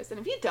Cyrus. And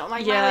if you don't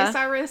like Miley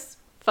Cyrus...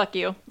 Fuck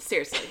you.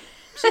 Seriously.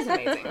 She's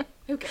amazing.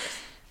 Who cares?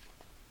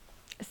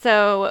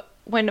 So,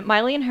 when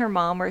Miley and her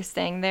mom were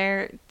staying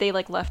there, they,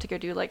 like, left to go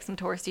do, like, some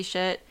touristy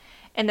shit.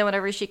 And then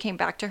whenever she came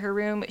back to her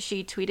room,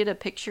 she tweeted a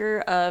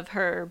picture of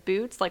her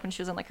boots, like, when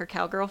she was in, like, her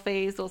cowgirl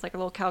phase. Those, like, her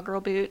little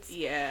cowgirl boots.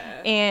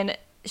 Yeah. And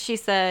she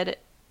said,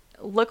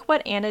 "Look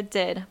what Anna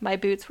did. My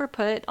boots were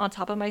put on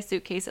top of my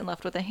suitcase and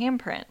left with a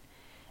handprint."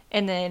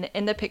 And then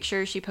in the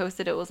picture she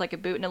posted, it was like a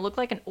boot, and it looked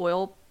like an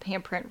oil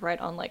handprint right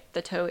on, like,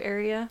 the toe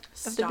area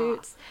of the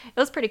boots. It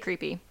was pretty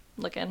creepy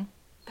looking.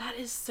 That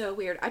is so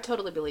weird. I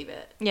totally believe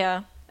it.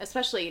 Yeah.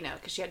 Especially, you know,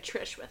 because she had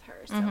Trish with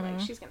her, so,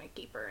 like, she's going to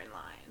keep her in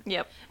line.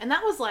 Yep. And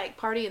that was, like,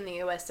 Party in the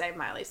USA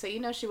Miley, so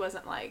you know she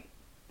wasn't, like,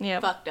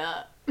 fucked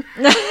up.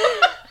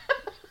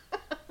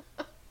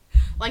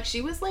 Like,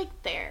 she was, like,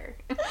 there.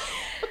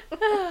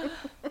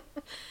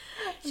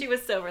 She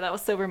was sober. That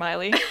was sober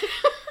Miley.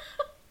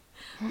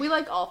 We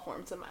like all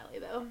forms of Miley,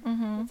 though.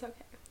 Mm-hmm. It's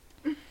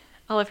okay.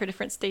 All of her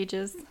different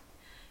stages.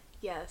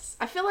 Yes.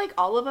 I feel like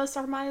all of us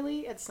are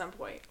Miley at some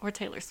point. Or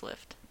Taylor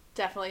Swift.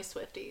 Definitely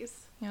Swifties.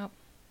 Yep.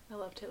 I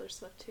love Taylor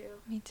Swift,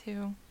 too. Me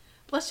too.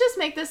 Let's just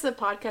make this a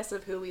podcast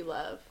of who we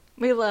love.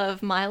 We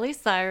love Miley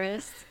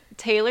Cyrus,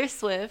 Taylor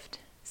Swift,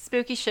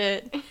 spooky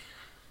shit,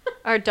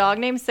 our dog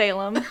named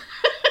Salem,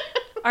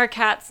 our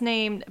cats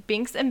named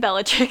Binks and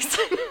Bellatrix.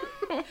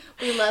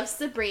 We love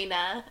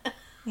Sabrina.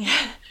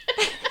 Yeah.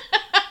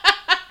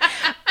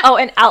 Oh,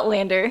 and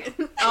Outlander.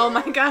 Oh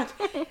my god.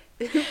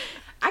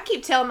 I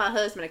keep telling my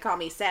husband to call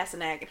me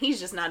Sassenach, and he's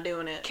just not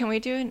doing it. Can we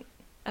do an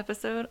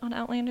episode on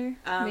Outlander?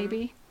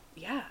 Maybe?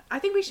 Yeah. I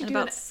think we should do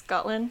about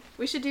Scotland.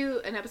 We should do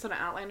an episode on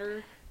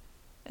Outlander.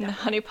 And the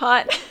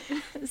honeypot.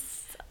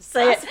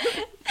 Say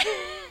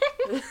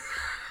it.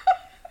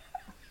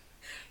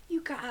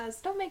 You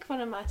guys, don't make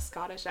fun of my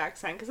Scottish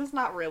accent, because it's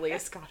not really a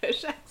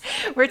Scottish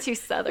accent. We're too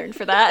southern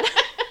for that.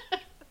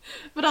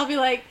 But I'll be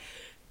like,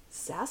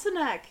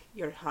 Sassenach,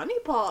 your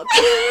honeypot.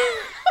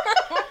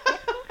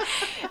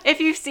 If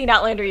you've seen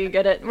Outlander, you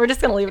get it. We're just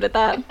going to leave it at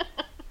that.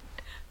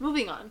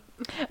 Moving on.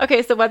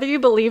 Okay, so whether you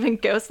believe in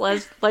ghost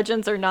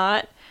legends or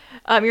not,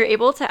 you're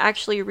able to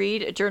actually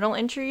read journal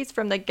entries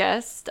from the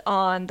guest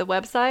on the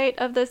website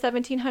of the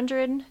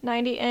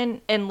 1790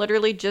 Inn, and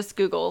literally just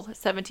Google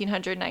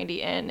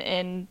 1790 Inn,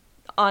 and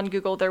on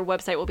Google, their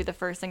website will be the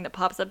first thing that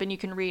pops up, and you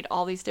can read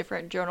all these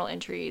different journal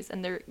entries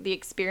and the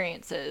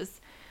experiences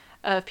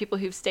of people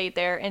who've stayed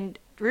there. And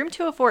room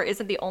 204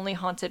 isn't the only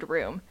haunted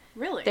room.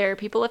 Really?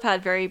 People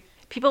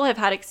have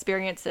had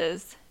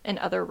experiences in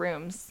other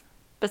rooms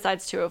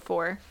besides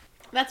 204.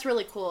 That's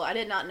really cool. I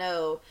did not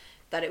know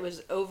that it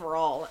was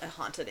overall a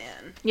haunted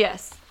inn.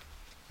 Yes.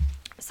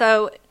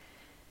 So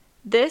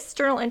this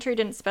journal entry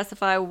didn't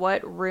specify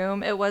what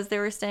room it was they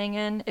were staying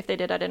in. If they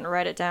did, I didn't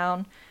write it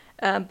down.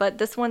 But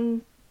this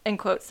one, in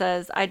quote,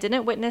 says, "I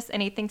didn't witness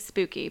anything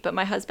spooky, but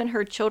my husband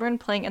heard children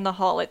playing in the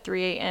hall at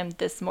 3 a.m.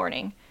 this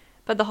morning.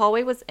 But the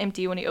hallway was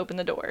empty when he opened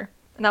the door."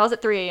 And that was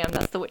at 3 a.m.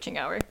 That's the witching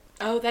hour.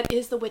 Oh, that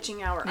is the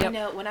witching hour. Yep. I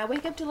know. When I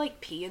wake up to,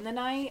 like, pee in the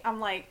night, I'm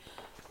like,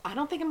 I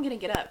don't think I'm going to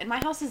get up. And my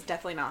house is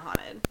definitely not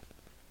haunted.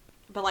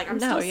 But, like, I'm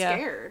still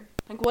scared.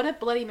 Like, what if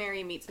Bloody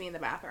Mary meets me in the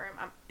bathroom?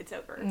 It's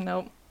over.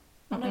 Nope.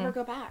 I'll never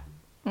go back.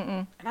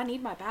 Mm-mm. And I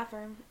need my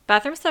bathroom.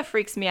 Bathroom stuff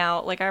freaks me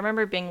out. Like, I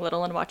remember being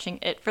little and watching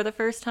it for the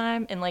first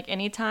time, and, like,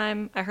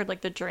 anytime I heard,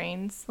 like, the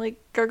drains, like,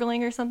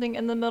 gurgling or something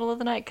in the middle of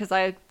the night, because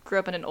I grew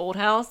up in an old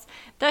house,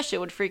 that shit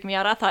would freak me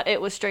out. I thought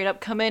it was straight up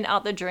coming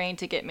out the drain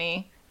to get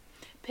me.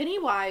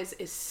 Pennywise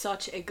is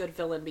such a good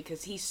villain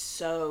because he's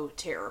so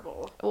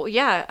terrible. Well,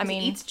 yeah, I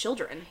mean... he eats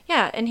children.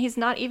 Yeah, and he's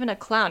not even a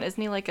clown.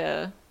 Isn't he like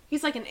a...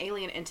 He's like an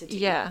alien entity.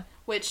 Yeah.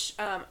 Which,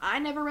 I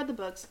never read the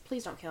books.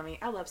 Please don't kill me.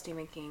 I love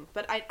Stephen King.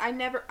 But I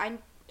never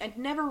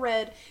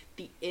read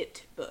the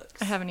It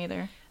books. I haven't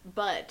either.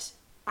 But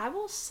I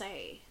will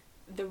say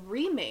the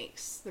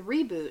remakes, the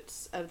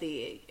reboots of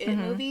the It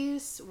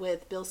movies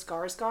with Bill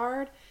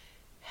Skarsgård,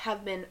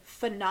 have been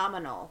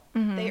phenomenal.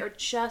 They are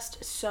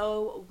just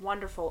so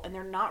wonderful, and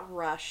they're not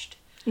rushed.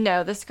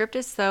 No, the script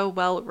is so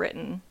well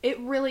written. It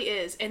really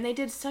is. And they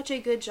did such a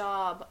good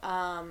job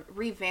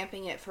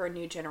revamping it for a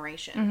new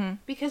generation.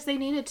 Because they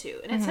needed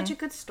to. And it's such a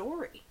good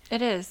story.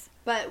 It is.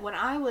 But when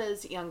I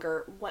was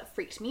younger, what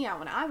freaked me out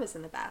when I was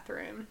in the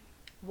bathroom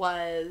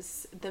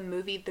was the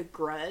movie The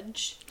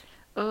Grudge.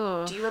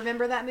 Oh. Do you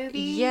remember that movie?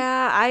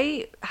 Yeah,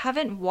 I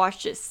haven't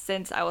watched it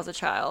since I was a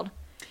child.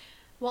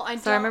 Well, I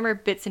remember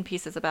bits and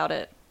pieces about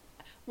it.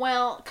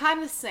 Well, kind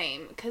of the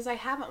same, because I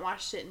haven't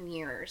watched it in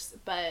years,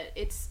 but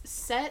it's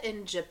set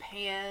in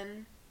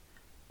Japan,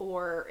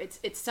 or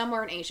it's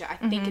somewhere in Asia. I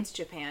think it's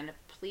Japan.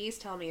 Please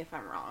tell me if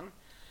I'm wrong.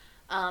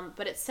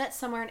 But it's set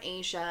somewhere in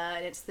Asia,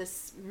 and it's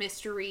this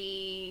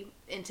mystery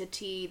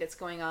entity that's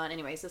going on.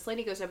 Anyways, this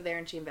lady goes over there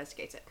and she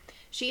investigates it.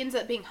 She ends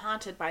up being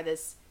haunted by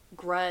this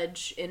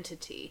grudge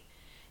entity,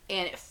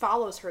 and it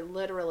follows her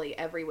literally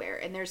everywhere.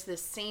 And there's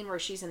this scene where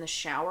she's in the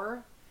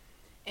shower,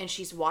 and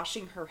she's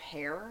washing her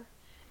hair.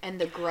 And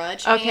the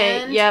grudge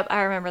hand. Yep,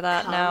 I remember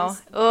that now.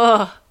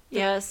 Oh,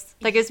 yes.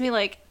 That gives me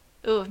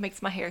it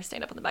makes my hair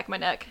stand up on the back of my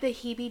neck. The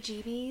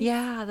heebie-jeebies.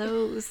 Yeah,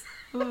 those.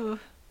 Ooh.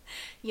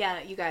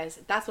 Yeah, you guys,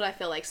 that's what I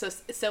feel like.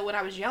 So when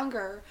I was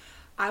younger,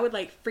 I would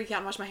freak out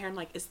and wash my hair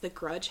and is the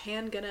grudge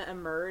hand gonna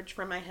emerge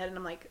from my head? And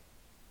I'm like,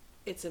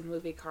 it's a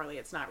movie, Carly.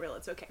 It's not real.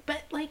 It's okay.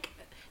 But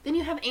then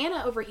you have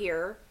Anna over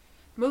here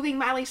moving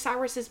Miley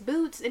Cyrus's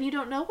boots, and you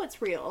don't know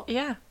what's real.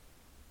 Yeah.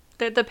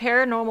 The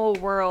paranormal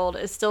world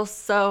is still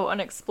so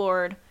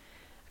unexplored.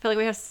 I feel like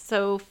we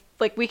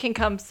have we can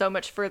come so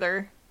much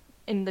further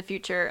in the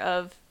future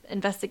of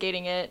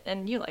investigating it,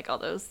 and you like all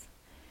those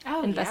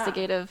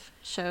investigative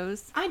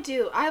shows. I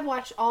do. I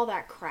watch all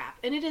that crap,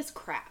 and it is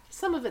crap.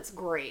 Some of it's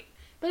great,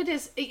 but it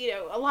is,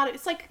 a lot of,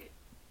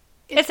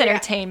 it's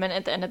entertainment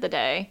at the end of the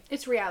day.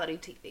 It's reality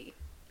TV.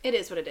 It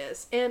is what it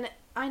is. And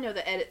I know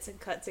that edits and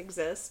cuts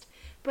exist,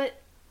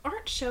 but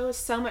aren't shows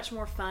so much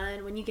more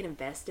fun when you get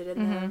invested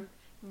in them?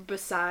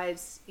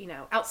 Besides,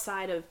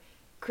 outside of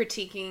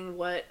critiquing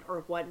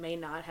what may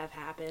not have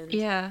happened.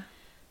 Yeah.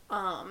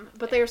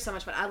 But they are so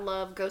much fun. I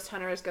love Ghost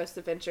Hunters, Ghost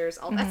Adventures,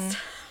 all that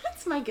stuff.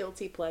 That's my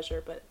guilty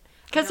pleasure, but...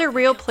 Because they're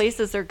real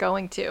places they're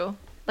going to.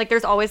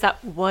 There's always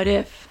that what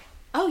if.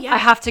 Oh, yeah. I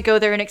have to go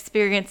there and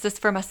experience this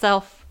for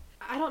myself.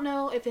 I don't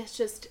know if it's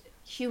just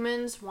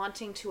humans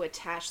wanting to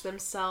attach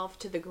themselves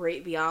to the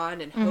great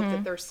beyond and hope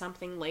that there's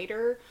something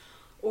later,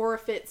 or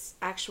if it's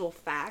actual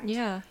fact.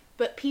 Yeah.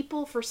 But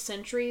people for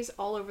centuries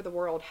all over the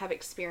world have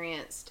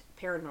experienced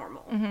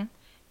paranormal.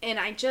 And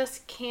I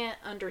just can't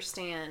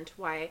understand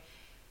why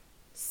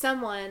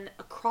someone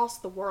across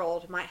the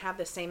world might have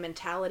the same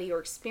mentality or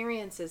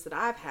experiences that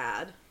I've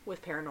had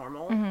with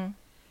paranormal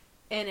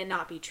and it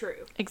not be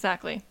true.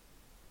 Exactly.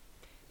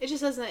 It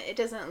just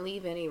doesn't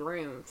leave any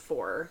room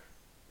for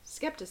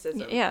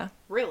skepticism. Yeah.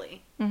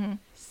 Really.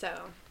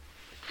 So,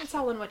 that's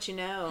all in what you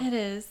know. It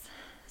is.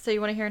 So you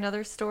want to hear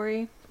another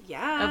story?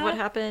 Yeah. Of what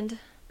happened?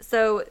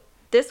 So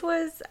this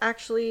was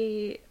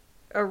actually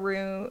a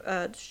room.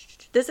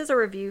 This is a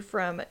review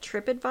from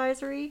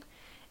TripAdvisory,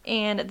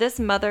 and this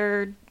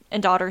mother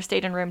and daughter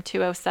stayed in room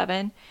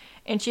 207,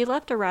 and she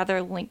left a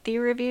rather lengthy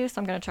review.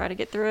 So I'm going to try to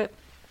get through it,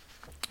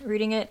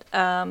 reading it.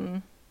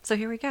 So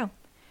here we go.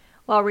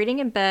 While reading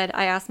in bed,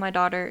 I asked my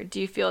daughter,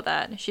 "Do you feel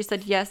that?" She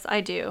said, "Yes,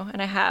 I do,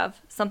 and I have.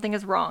 Something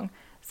is wrong.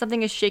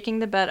 Something is shaking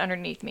the bed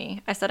underneath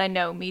me." I said, "I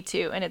know, me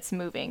too, and it's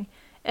moving."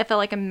 It felt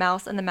like a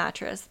mouse in the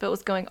mattress, but it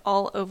was going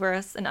all over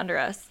us and under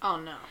us. Oh,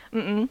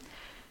 no.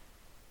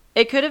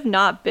 It could have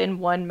not been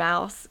one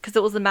mouse, because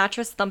it was the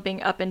mattress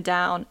thumping up and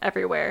down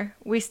everywhere.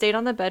 We stayed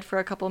on the bed for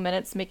a couple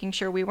minutes, making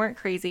sure we weren't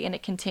crazy, and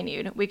it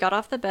continued. We got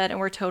off the bed and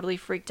were totally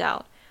freaked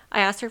out.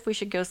 I asked her if we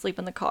should go sleep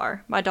in the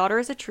car. My daughter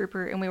is a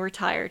trooper, and we were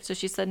tired, so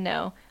she said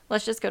no.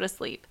 Let's just go to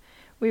sleep.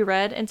 We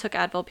read and took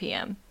Advil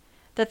PM.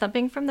 The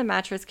thumping from the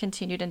mattress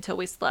continued until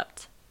we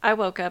slept. I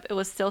woke up. It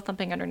was still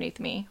thumping underneath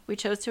me. We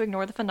chose to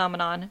ignore the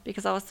phenomenon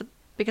because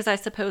I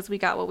suppose we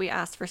got what we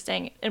asked for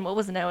staying in what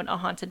was known a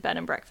haunted bed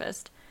and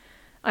breakfast.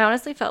 I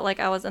honestly felt like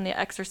I was in the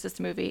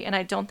Exorcist movie, and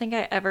I don't think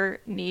I ever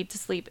need to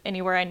sleep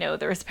anywhere I know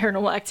there is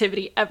paranormal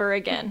activity ever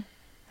again.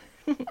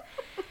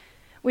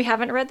 We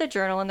haven't read the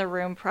journal in the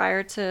room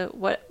prior to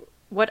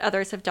what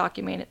others have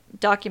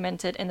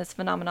documented in this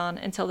phenomenon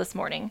until this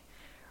morning.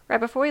 Right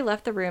before we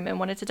left the room and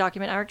wanted to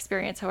document our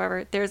experience,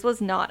 however, theirs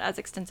was not as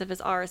extensive as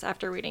ours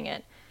after reading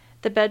it.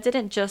 The bed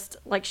didn't just,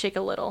 shake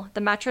a little.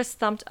 The mattress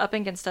thumped up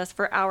against us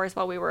for hours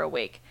while we were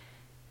awake.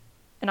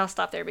 And I'll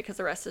stop there because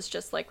the rest is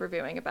just,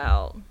 reviewing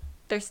about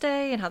their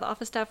stay and how the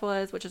office staff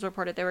was, which is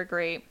reported they were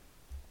great.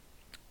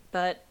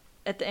 But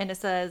at the end it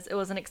says, it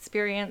was an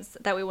experience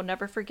that we will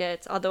never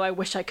forget, although I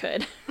wish I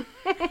could.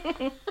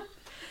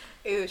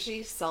 Ooh,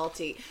 she's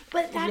salty.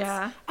 But that's,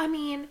 yeah. I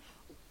mean,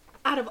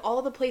 out of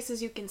all the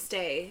places you can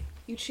stay,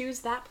 you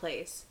choose that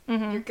place.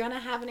 You're going to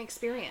have an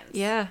experience.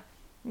 Yeah.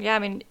 Yeah, I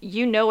mean,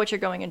 you know what you're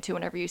going into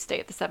whenever you stay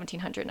at the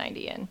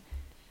 1790 Inn.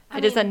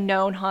 It is a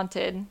known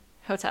haunted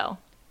hotel.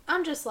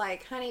 I'm just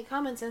like, honey,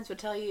 common sense would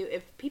tell you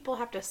if people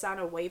have to sign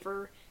a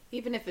waiver,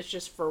 even if it's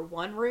just for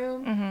one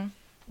room,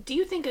 Do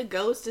you think a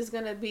ghost is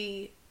going to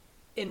be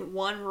in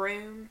one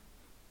room?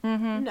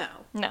 Mm-hmm. No.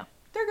 No.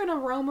 They're going to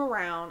roam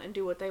around and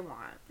do what they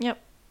want.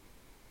 Yep.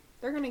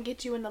 They're going to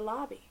get you in the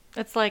lobby.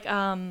 It's like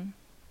American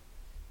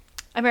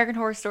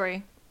Horror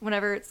Story.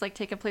 Whenever it's like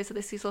taking place at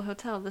the Cecil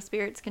Hotel, the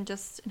spirits can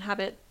just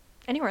inhabit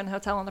anywhere in the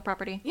hotel on the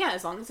property. Yeah,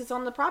 as long as it's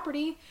on the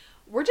property.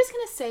 We're just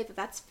going to say that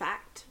that's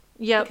fact.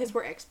 Yep. Because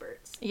we're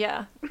experts.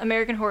 Yeah.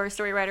 American Horror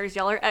Story writers,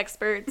 y'all are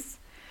experts.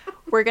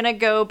 We're going to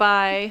go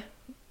by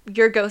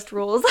your ghost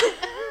rules.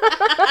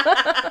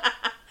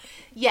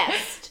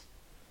 Yes.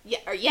 Yeah,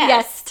 or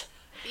yes.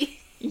 Yes.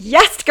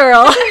 Yes,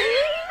 girl.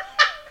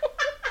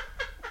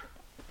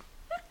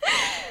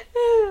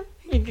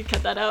 You can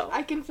cut that out.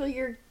 I can feel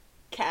your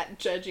cat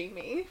judging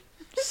me.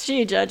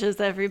 She judges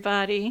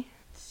everybody.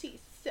 She's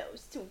so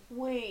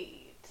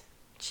sweet.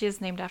 She is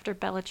named after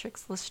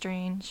Bellatrix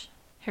Lestrange.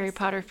 Harry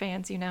Potter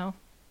fans, you know.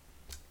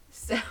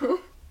 So,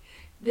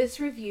 this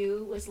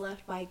review was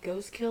left by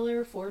Ghost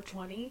Killer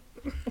 420.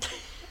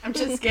 I'm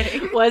just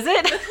kidding. Was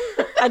it?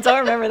 I don't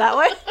remember that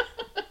one.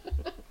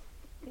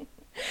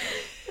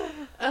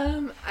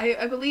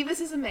 I believe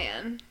this is a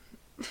man.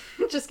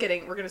 Just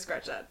kidding. We're gonna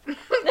scratch that.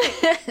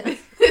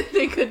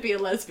 They could be a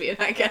lesbian,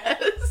 I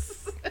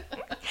guess.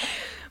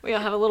 We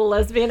all have a little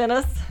lesbian in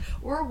us.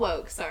 We're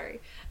woke, sorry.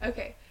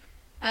 Okay.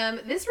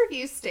 This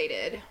review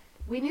stated,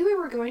 "We knew we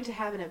were going to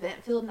have an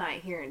event-filled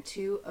night here in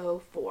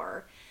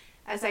 204.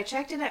 As I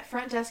checked in at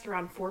front desk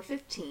around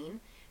 4:15,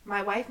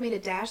 my wife made a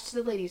dash to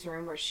the ladies'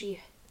 room where she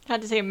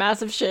Had to take a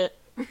massive shit.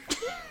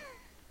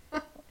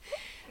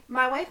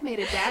 My wife made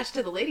a dash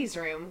to the ladies'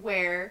 room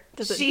where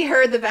she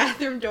heard the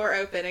bathroom door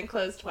open and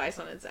close twice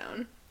on its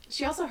own.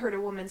 She also heard a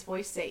woman's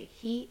voice say,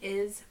 'He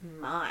is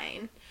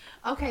mine.'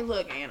 Okay,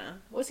 look,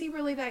 Anna. Was he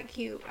really that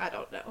cute? I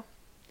don't know.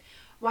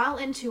 While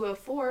in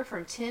 204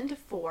 from 10 to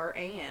 4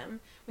 a.m.,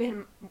 we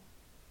had...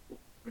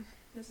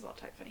 This is all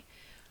type funny.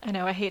 I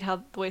know, I hate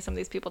how the way some of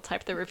these people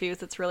type their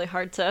reviews. It's really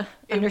hard to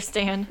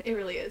understand. It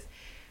really is.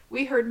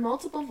 We heard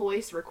multiple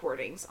voice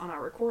recordings on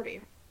our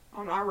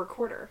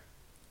recorder.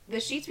 The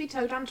sheets we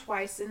tugged on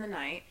twice in the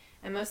night,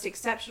 and most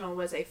exceptional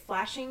was a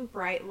flashing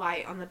bright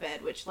light on the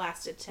bed which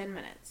lasted 10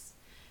 minutes.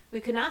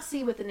 We could not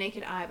see with the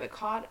naked eye, but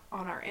caught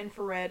on our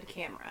infrared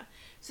camera.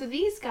 So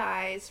these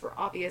guys were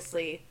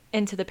obviously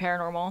into the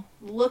paranormal,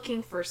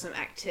 looking for some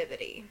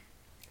activity.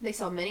 They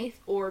saw many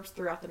orbs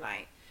throughout the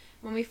night.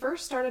 When we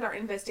first started our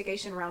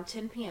investigation around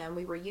 10 p.m.,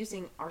 we were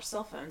using our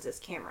cell phones as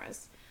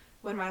cameras,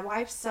 when my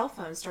wife's cell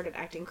phone started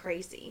acting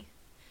crazy.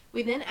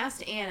 We then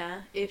asked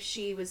Anna if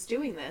she was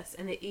doing this,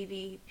 and the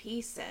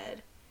EVP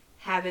said,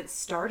 "Haven't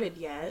started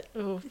yet."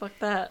 Oh, fuck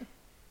that.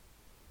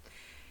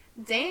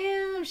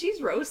 Damn,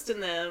 she's roasting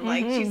them. Mm-hmm.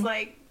 Like, she's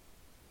like,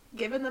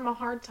 giving them a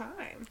hard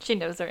time. She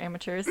knows they're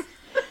amateurs.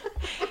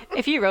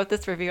 If you wrote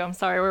this review, I'm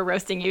sorry, we're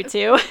roasting you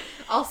too.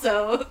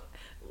 Also,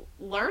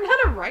 learn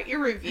how to write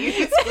your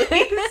reviews,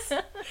 please.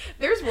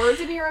 There's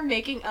words in here I'm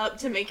making up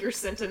to make your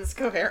sentence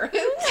coherent.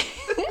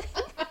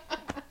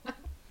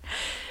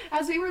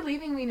 As we were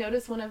leaving, we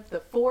noticed one of the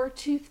 4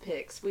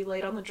 toothpicks we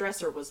laid on the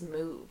dresser was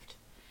moved.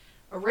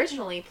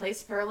 Originally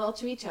placed parallel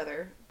to each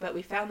other, but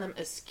we found them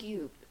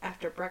askew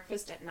after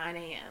breakfast at 9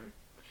 a.m.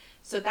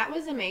 So that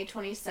was in May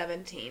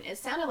 2017. It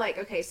sounded like,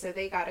 okay, so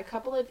they got a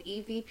couple of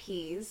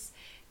EVPs.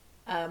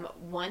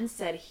 One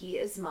said, "He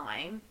is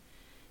mine,"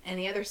 and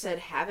the other said,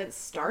 "Haven't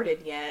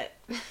started yet."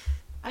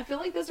 I feel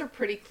like those are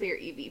pretty clear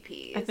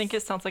EVPs. I think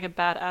it sounds like a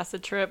bad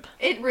acid trip.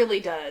 It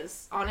really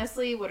does.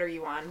 Honestly, what are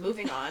you on?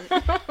 Moving on.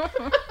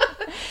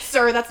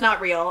 Sir, that's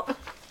not real.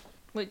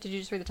 Wait, did you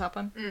just read the top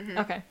one? Mm-hmm.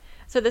 Okay.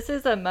 So this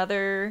is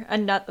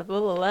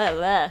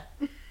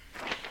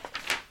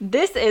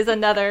This is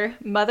another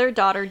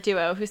mother-daughter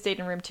duo who stayed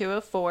in room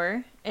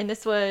 204. And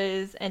this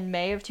was in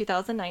May of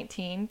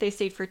 2019. They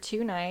stayed for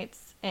 2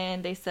 nights.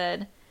 And they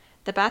said,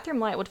 "The bathroom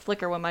light would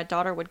flicker when my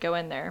daughter would go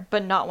in there,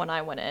 but not when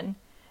I went in.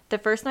 The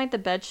first night the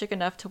bed shook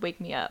enough to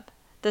wake me up.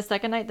 The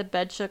second night the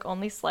bed shook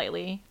only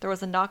slightly. There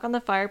was a knock on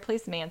the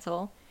fireplace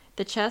mantle,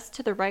 the chest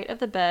to the right of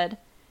the bed,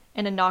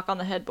 and a knock on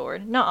the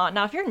headboard." Nuh-uh.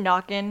 Now, if you're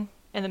knocking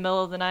in the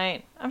middle of the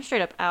night, I'm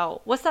straight up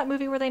out. What's that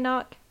movie where they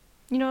knock?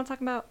 You know what I'm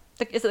talking about?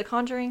 Is it The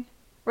Conjuring?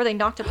 Where they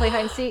knock to play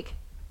hide and seek?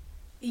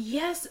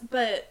 Yes,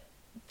 but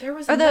there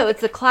was... Oh, no,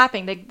 it's the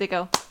clapping. They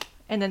go,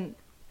 and then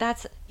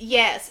that's...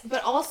 Yes,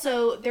 but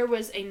also there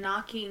was a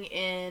knocking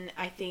in,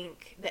 I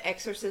think, The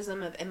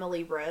Exorcism of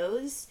Emily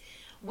Rose,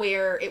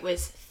 where it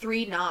was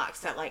 3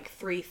 knocks at like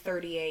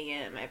 3:30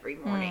 a.m. every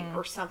morning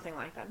or something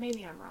like that.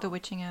 Maybe I'm wrong. The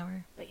witching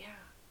hour. But yeah.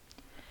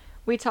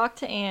 We talked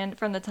to Anne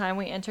from the time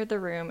we entered the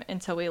room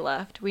until we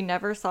left. We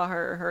never saw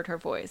her or heard her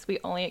voice. We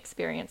only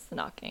experienced the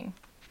knocking.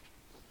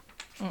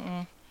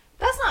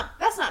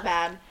 That's not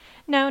bad.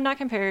 No, not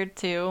compared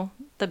to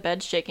the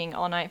bed shaking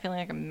all night, feeling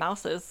like a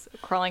mouse is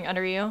crawling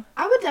under you.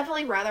 I would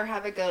definitely rather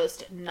have a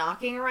ghost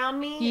knocking around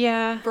me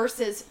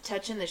versus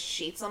touching the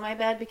sheets on my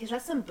bed, because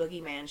that's some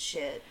boogeyman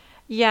shit.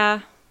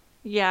 Yeah.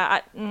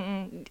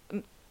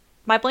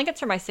 My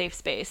blankets are my safe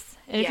space.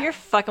 And if you're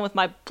fucking with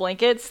my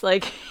blankets,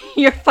 like,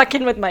 you're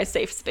fucking with my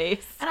safe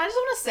space. And I just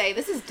want to say,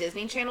 this is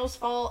Disney Channel's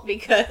fault,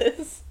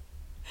 because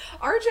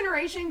Our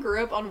generation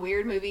grew up on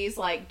weird movies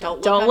like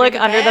Don't Look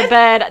Under the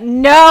Bed.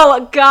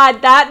 No,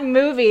 God, that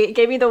movie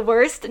gave me the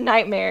worst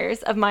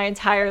nightmares of my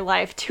entire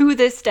life to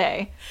this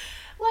day.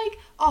 Like,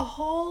 a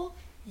whole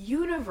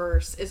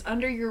universe is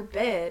under your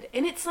bed,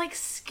 and it's like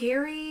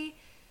scary.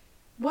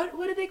 What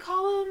do they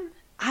call them?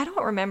 I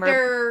don't remember.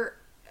 Their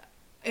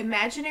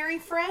imaginary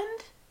friend?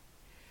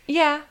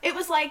 Yeah. It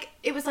was like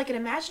an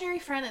imaginary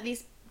friend that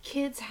these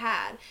kids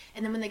had,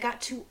 and then when they got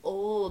too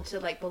old to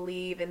like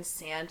believe in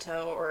Santa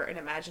or an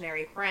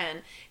imaginary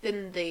friend,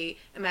 then the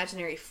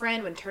imaginary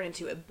friend would turn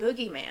into a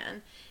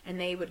boogeyman, and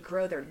they would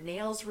grow their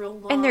nails real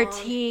long, And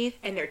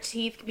their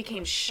teeth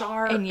became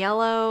sharp and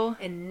yellow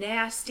and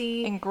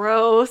nasty and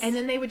gross, and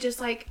then they would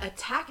just like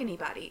attack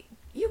anybody.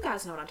 You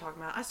guys know what I'm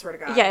talking about, I swear to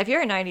God. Yeah, if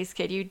you're a 90s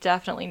kid, you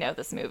definitely know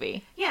this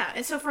movie. Yeah,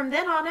 and so from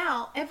then on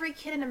out, every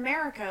kid in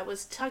America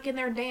was tucking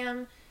their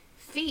damn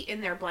feet in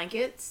their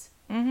blankets.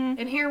 Mm-hmm.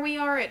 And here we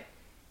are at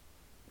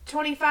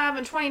 25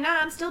 and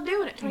 29 still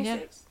doing it.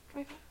 26, yeah.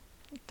 25.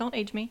 Don't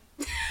age me.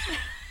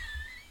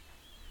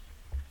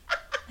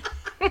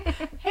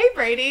 Hey,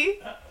 Brady.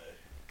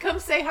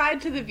 Come say hi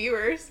to the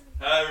viewers.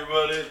 Hi,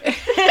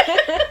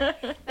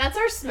 everybody. That's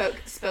our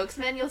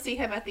spokesman. You'll see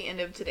him at the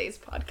end of today's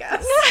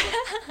podcast.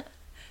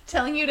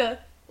 Telling you to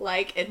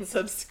like and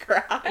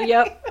subscribe.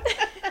 Yep.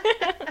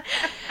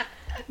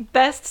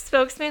 Best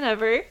spokesman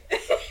ever.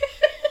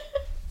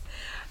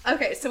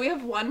 Okay, so we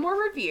have one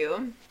more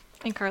review.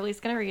 And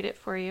Carly's going to read it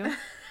for you.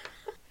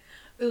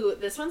 Ooh,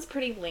 this one's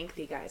pretty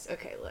lengthy, guys.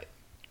 Okay, look.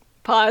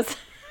 Pause.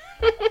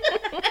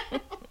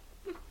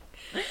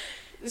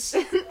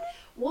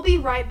 We'll be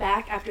right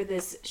back after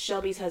this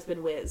Shelby's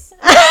husband whiz.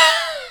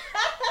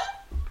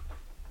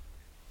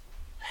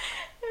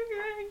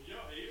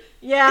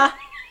 Yeah.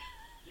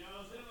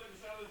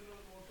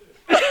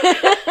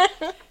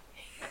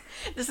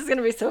 This is going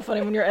to be so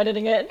funny when you're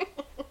editing it.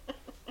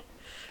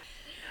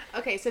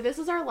 Okay, so this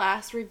is our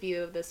last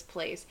review of this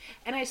place,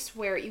 and I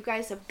swear, you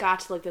guys have got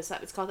to look this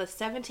up. It's called the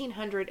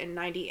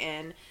 1790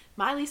 Inn.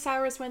 Miley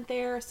Cyrus went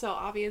there, so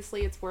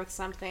obviously it's worth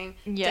something.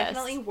 Yes.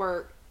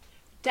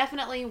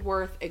 Definitely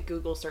worth a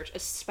Google search,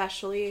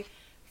 especially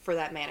for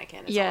that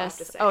mannequin, is all I have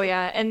to say. Oh,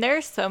 yeah, and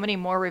there's so many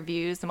more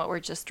reviews than what we're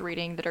just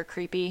reading that are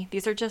creepy.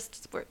 These were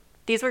just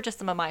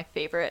some of my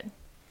favorite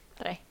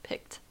that I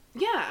picked.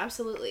 Yeah,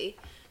 absolutely.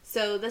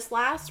 So this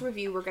last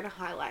review we're going to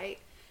highlight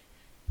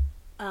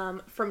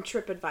from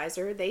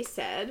TripAdvisor. They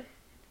said,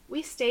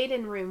 "We stayed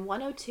in room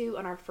 102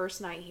 on our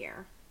first night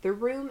here. The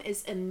room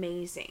is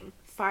amazing.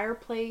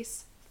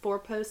 Fireplace,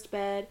 4-post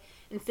bed,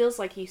 and feels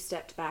like you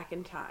stepped back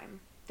in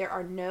time. There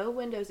are no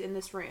windows in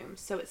this room,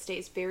 so it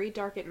stays very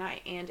dark at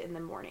night and in the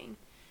morning."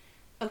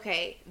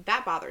 Okay,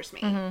 that bothers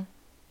me. Mm-hmm.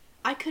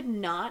 I could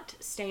not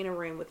stay in a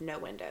room with no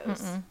windows.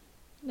 Mm-mm.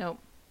 Nope.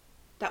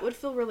 That would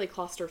feel really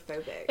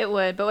claustrophobic. It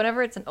would, but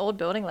whenever it's an old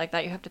building like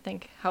that, you have to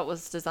think how it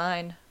was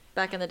designed.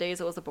 Back in the days,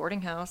 it was a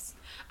boarding house.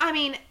 I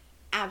mean,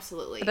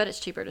 absolutely. I bet it's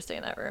cheaper to stay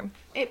in that room.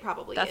 It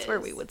probably is. That's where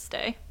we would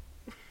stay.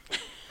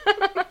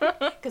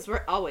 Because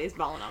we're always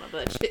balling on a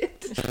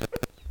budget.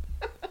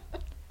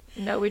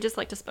 No, we just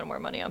like to spend more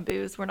money on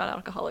booze. We're not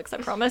alcoholics, I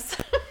promise.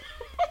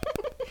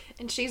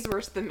 And she's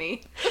worse than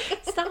me.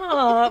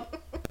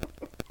 Stop.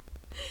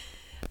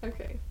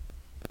 Okay.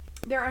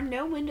 There are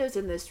no windows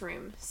in this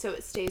room, so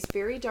it stays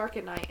very dark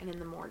at night and in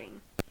the morning.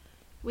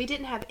 We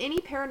didn't have any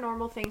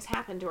paranormal things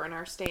happen during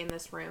our stay in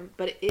this room,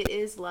 but it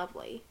is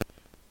lovely.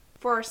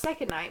 For our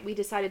second night, we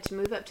decided to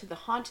move up to the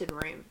haunted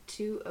room,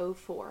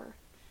 204.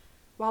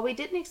 While we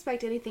didn't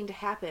expect anything to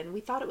happen,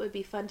 we thought it would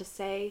be fun to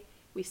say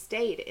we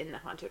stayed in the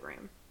haunted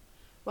room.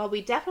 While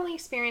we definitely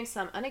experienced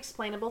some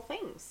unexplainable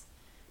things.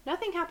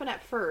 Nothing happened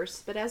at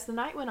first, but as the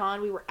night went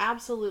on, we were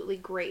absolutely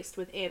graced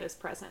with Anna's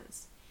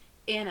presence.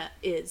 Anna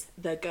is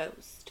the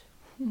ghost.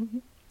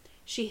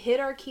 She hid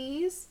our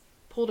keys,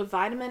 pulled a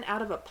vitamin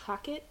out of a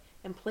pocket,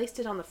 and placed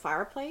it on the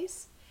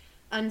fireplace,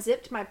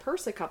 unzipped my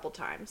purse a couple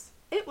times.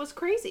 It was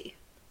crazy.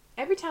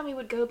 Every time we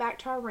would go back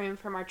to our room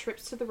from our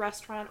trips to the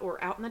restaurant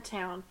or out in the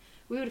town,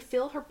 we would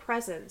feel her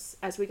presence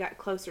as we got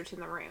closer to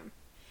the room.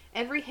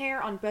 Every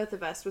hair on both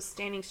of us was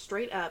standing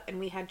straight up, and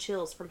we had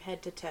chills from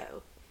head to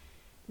toe.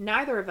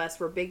 Neither of us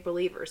were big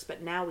believers,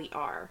 but now we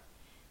are.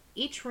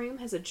 Each room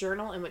has a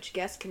journal in which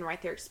guests can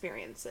write their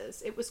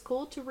experiences. It was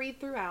cool to read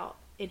throughout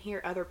and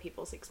hear other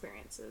people's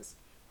experiences.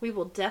 We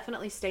will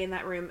definitely stay in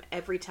that room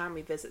every time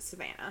we visit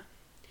Savannah.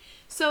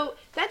 So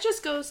that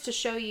just goes to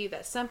show you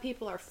that some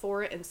people are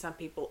for it and some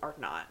people are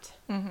not.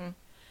 Mm-hmm.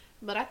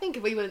 But I think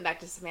if we went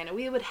back to Savannah,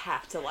 we would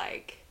have to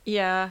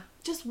Yeah.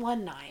 Just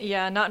one night.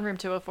 Yeah, not in room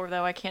 204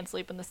 though. I can't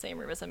sleep in the same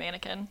room as a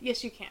mannequin.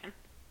 Yes, you can.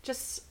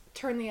 Just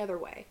turn the other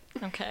way.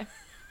 Okay.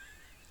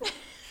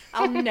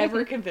 I'll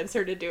never convince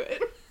her to do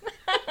it.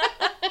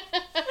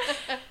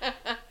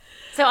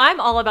 So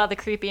I'm all about the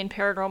creepy and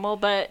paranormal,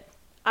 but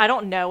I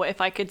don't know if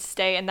I could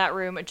stay in that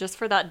room just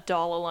for that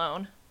doll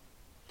alone.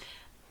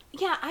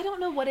 Yeah, I don't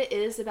know what it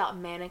is about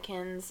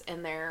mannequins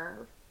and their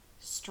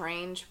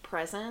strange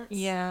presence.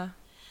 Yeah.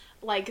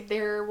 Like,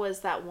 there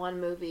was that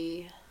one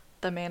movie...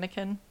 The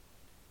Mannequin?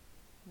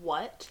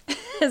 What?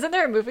 Isn't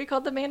there a movie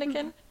called The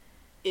Mannequin?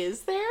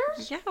 Is there?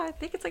 Yeah, I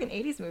think it's like an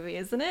 80s movie,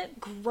 isn't it?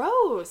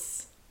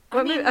 Gross.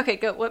 What movie? Okay,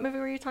 go. What movie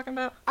were you talking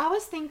about? I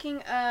was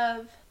thinking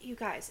of, you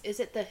guys, is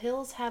it The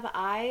Hills Have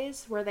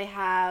Eyes, where they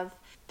have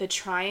the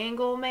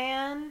Triangle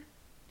Man?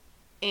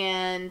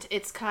 And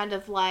it's kind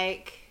of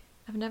like...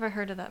 I've never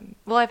heard of that.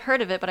 Well, I've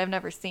heard of it, but I've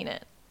never seen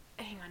it.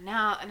 Hang on,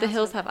 now... The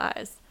Hills Have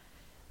Eyes.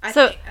 I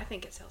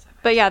think it's Hills Have Eyes.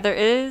 But yeah, there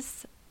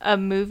is a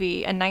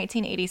movie, a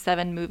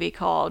 1987 movie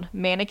called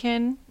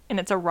Mannequin, and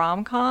it's a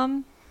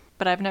rom-com,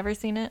 but I've never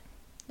seen it.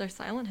 There's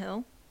Silent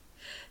Hill.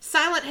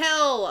 Silent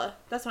Hill!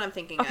 That's what I'm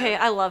thinking of. Okay,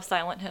 I love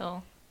Silent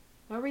Hill.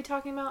 What are we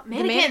talking about?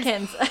 The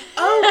mannequins.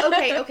 Oh,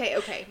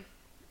 okay.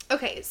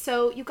 Okay,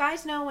 so you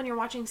guys know when you're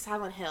watching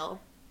Silent Hill,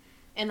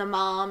 and the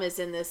mom is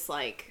in this,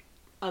 like,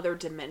 other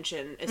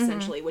dimension,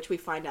 essentially, which we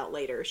find out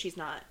later. She's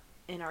not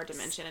in our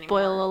dimension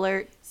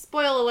anymore.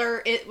 Spoiler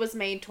alert, it was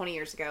made 20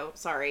 years ago.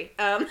 Sorry.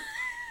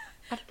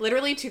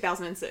 Literally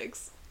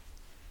 2006.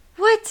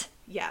 What?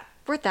 Yeah.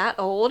 We're that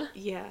old?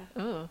 Yeah.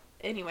 Oh.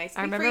 Anyway,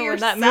 I remember when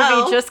that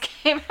movie just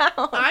came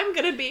out. I'm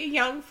gonna be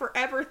young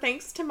forever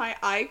thanks to my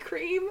eye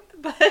cream,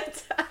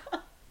 but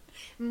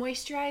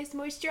moisturize,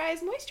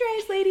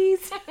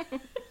 ladies.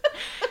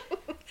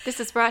 This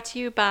is brought to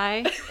you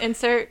by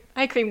insert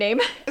eye cream name.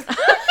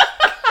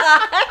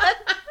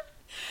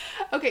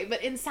 Okay,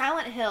 but in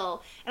Silent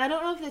Hill, and I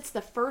don't know if it's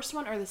the first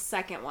one or the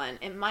second one.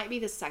 It might be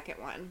the second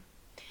one.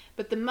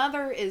 But the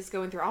mother is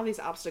going through all these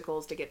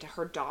obstacles to get to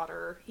her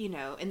daughter, you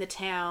know, in the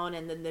town,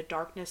 and then the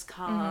darkness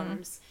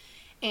comes.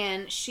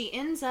 And she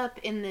ends up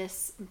in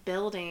this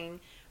building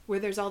where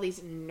there's all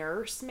these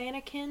nurse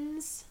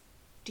mannequins.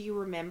 Do you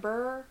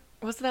remember?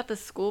 Was that the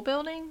school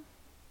building?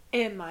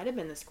 It might have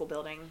been the school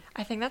building.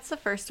 I think that's the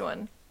first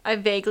one. I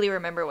vaguely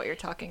remember what you're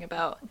talking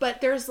about.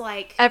 But there's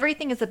like...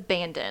 everything is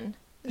abandoned.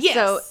 Yes.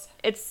 So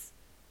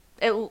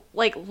it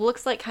like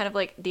looks like kind of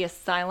like the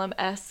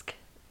Asylum-esque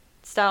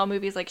style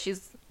movies. Like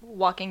she's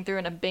walking through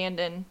an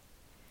abandoned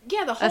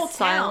the whole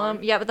asylum.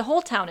 town. Yeah, but the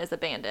whole town is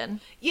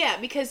abandoned. Yeah,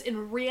 because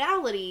in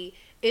reality,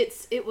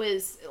 it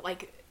was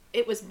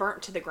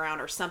burnt to the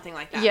ground or something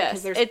like that.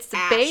 Yes, it's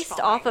based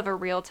falling off of a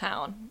real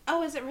town.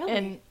 Oh, is it really?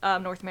 In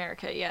North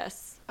America,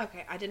 yes.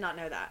 Okay, I did not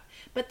know that.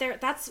 But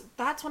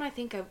that's when I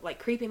think of like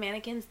creepy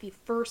mannequins. The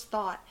first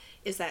thought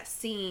is that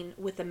scene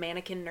with the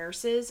mannequin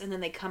nurses, and then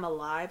they come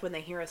alive when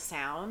they hear a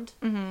sound,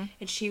 and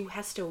she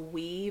has to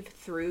weave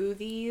through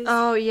these.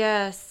 Oh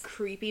yes,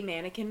 creepy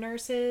mannequin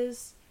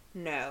nurses.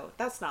 No,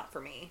 that's not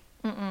for me.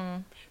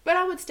 But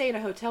I would stay in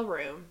a hotel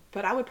room.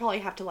 But I would probably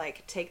have to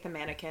like take the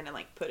mannequin and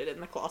like put it in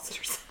the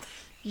closet or something.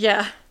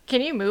 Yeah.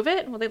 Can you move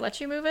it? Will they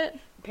let you move it?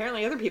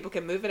 Apparently other people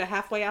can move it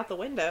halfway out the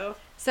window.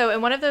 So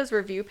in one of those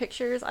review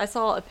pictures, I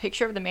saw a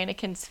picture of the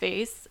mannequin's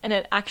face, and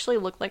it actually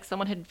looked like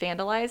someone had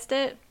vandalized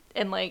it,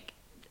 and like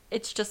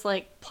it's just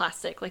like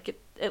plastic. Like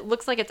it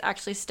looks like it's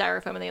actually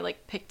styrofoam, and they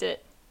like picked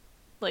it,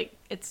 like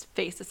its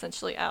face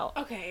essentially out.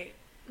 Okay,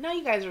 now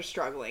you guys are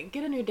struggling.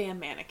 Get a new damn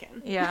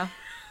mannequin. Yeah.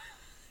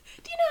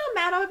 Do you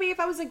know how mad I would be if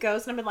I was a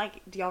ghost and I've been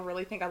like, do y'all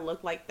really think I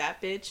look like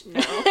that bitch?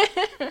 No.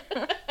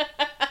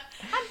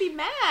 I'd be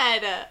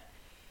mad.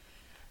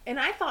 And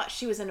I thought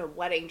she was in a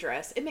wedding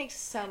dress. It makes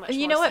so much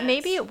You more know what? sense.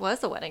 Maybe it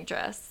was a wedding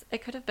dress.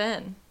 It could have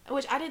been.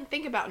 Which I didn't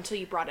think about until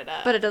you brought it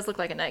up. But it does look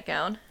like a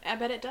nightgown. I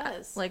bet it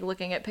does. Like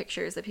looking at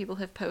pictures that people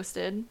have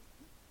posted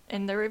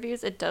in their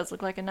reviews, it does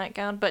look like a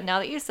nightgown. But now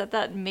that you said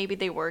that, maybe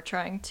they were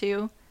trying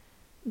to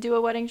do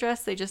a wedding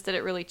dress. They just did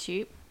it really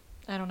cheap.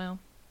 I don't know.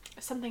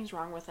 Something's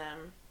wrong with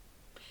them.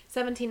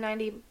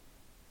 1790,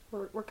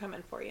 we're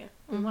coming for you.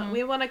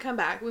 We want to come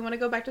back. We want to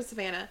go back to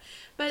Savannah.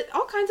 But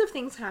all kinds of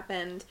things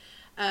happened.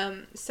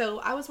 So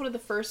I was one of the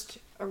first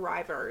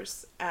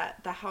arrivers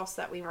at the house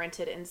that we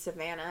rented in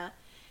Savannah.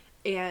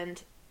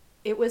 And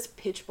it was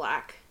pitch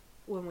black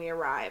when we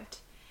arrived.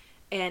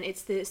 And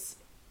it's this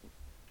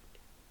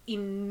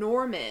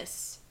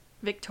enormous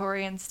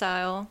Victorian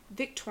style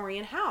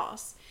Victorian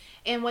house.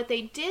 And what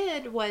they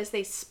did was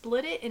they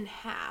split it in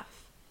half.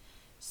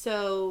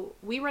 So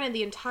we rented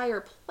the entire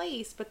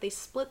place, but they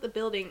split the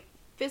building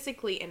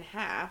physically in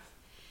half.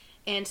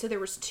 And so there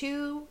was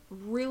two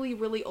really,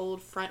 really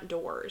old front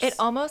doors. It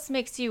almost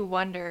makes you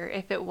wonder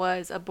if it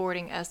was a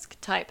boarding-esque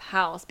type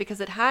house, because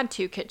it had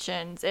two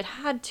kitchens, it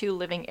had two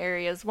living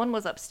areas. One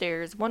was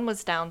upstairs, one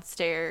was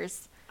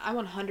downstairs. I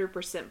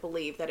 100%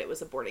 believe that it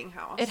was a boarding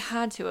house. It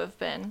had to have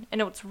been. And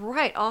it's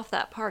right off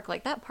that park.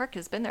 Like, that park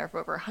has been there for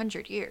over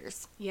 100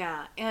 years.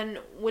 Yeah. And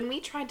when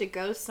we tried to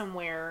go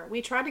somewhere,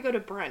 we tried to go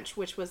to brunch,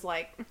 which was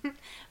like,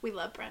 we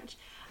love brunch.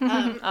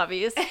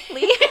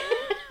 Obviously.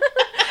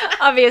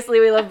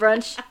 Obviously, we love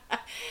brunch.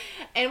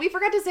 And we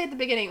forgot to say at the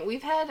beginning,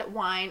 we've had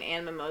wine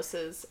and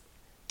mimosas.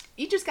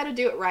 You just got to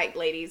do it right,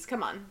 ladies.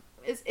 Come on.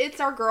 It's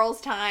our girls'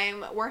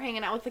 time. We're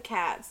hanging out with the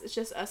cats. It's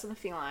just us and the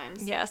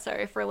felines. Yeah,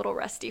 sorry for a little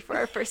rusty for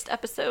our first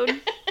episode.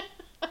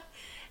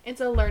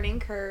 It's a learning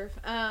curve.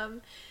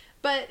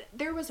 But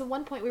there was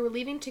one point we were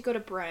leaving to go to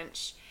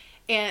brunch,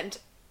 and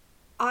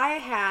I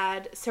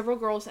had several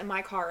girls in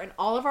my car, and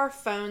all of our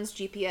phones'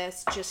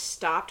 GPS just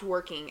stopped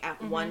working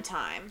at one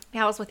time.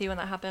 Yeah, I was with you when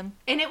that happened.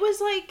 And it was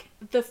like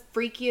the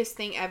freakiest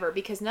thing ever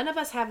because none of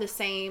us have the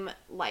same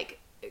like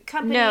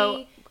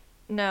company.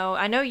 No,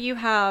 I know you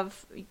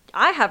have.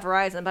 I have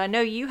Verizon, but I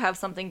know you have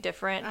something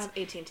different. I have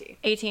AT&T.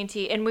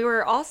 AT&T, and we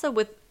were also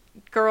with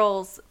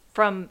girls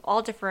from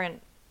all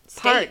different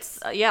parts.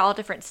 All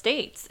different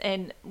states,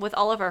 and with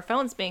all of our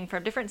phones being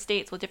from different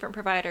states with different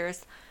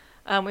providers.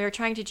 We were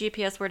trying to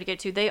GPS where to get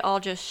to. They all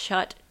just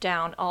shut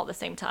down all at the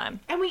same time.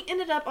 And we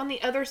ended up on the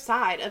other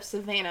side of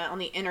Savannah on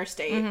the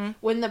interstate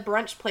when the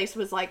brunch place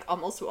was like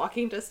almost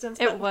walking distance.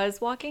 It was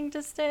walking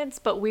distance,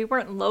 but we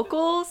weren't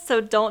locals, so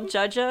don't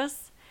judge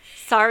us.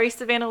 Sorry,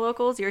 Savannah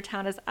locals. Your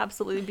town is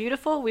absolutely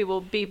beautiful. We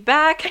will be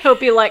back.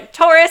 Hope you like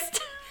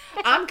tourists.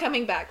 I'm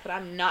coming back, but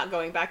I'm not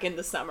going back in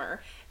the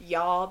summer.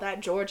 Y'all,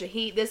 that Georgia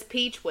heat, this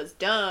peach was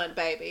done,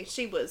 baby.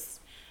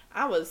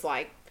 I was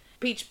like...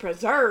 peach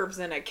preserves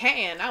in a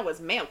can. I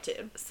was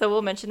melted. So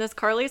we'll mention this.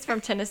 Carly's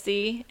from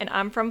Tennessee and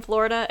I'm from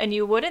Florida, and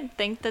you wouldn't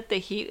think that the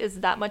heat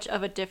is that much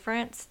of a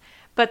difference,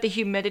 but the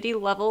humidity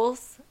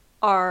levels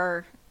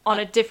are on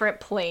a different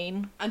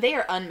plane. And they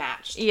are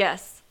unmatched.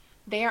 Yes.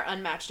 They are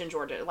unmatched in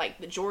Georgia. Like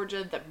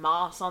the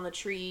moss on the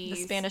trees.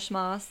 The Spanish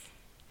moss.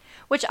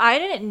 Which I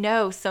didn't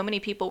know so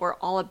many people were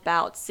all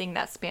about seeing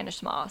that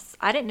Spanish moss.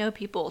 I didn't know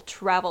people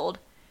traveled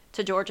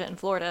to Georgia and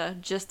Florida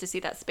just to see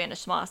that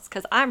Spanish moss,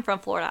 because I'm from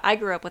Florida. I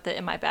grew up with it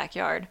in my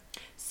backyard.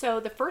 So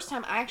the first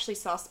time I actually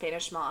saw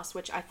Spanish moss,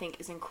 which I think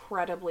is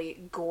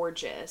incredibly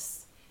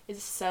gorgeous,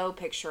 is so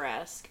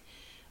picturesque,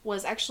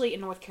 was actually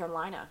in North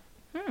Carolina.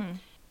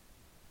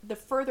 The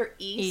further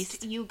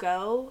east you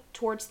go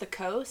towards the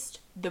coast,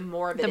 the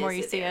more of it is. The more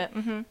you see it.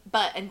 Mm-hmm.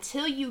 But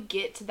until you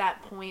get to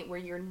that point where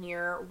you're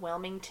near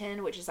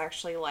Wilmington, which is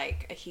actually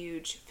like a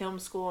huge film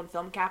school and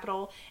film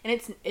capital, and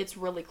it's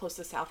really close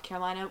to South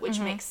Carolina, which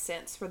makes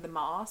sense for the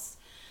moss.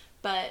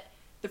 But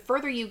the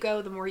further you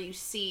go, the more you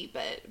see.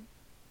 But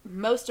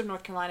most of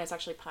North Carolina is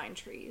actually pine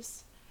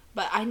trees.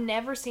 But I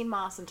never seen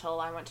moss until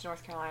I went to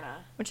North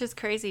Carolina. Which is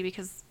crazy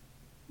because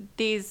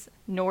these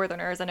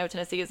northerners, I know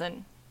Tennessee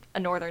isn't a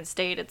northern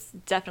state, it's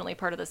definitely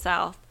part of the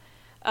South.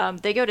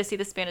 They go to see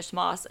the Spanish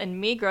moss, and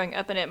me growing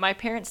up in it, my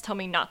parents tell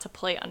me not to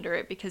play under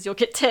it because you'll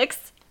get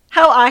ticks.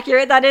 How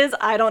accurate that is,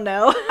 I don't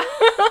know.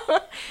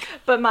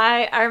 But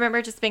I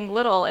remember just being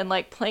little and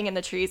like playing in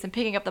the trees and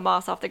picking up the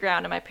moss off the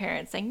ground, and my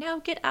parents saying,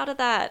 "No, get out of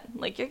that.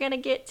 Like, you're gonna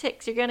get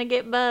ticks, you're gonna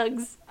get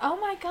bugs." Oh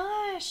my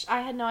gosh,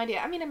 I had no idea.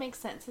 I mean, it makes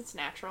sense. It's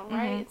natural,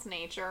 right? It's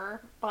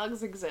nature.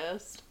 Bugs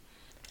exist.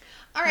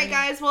 All right,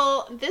 guys.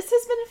 Well, this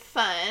has been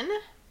fun.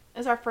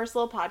 It's our first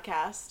little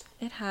podcast.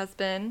 It has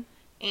been.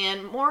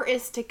 And more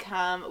is to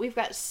come. We've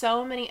got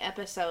so many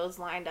episodes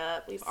lined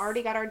up. We've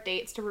already got our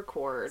dates to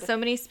record. So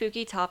many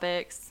spooky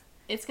topics.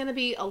 It's going to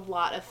be a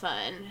lot of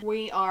fun.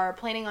 We are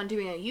planning on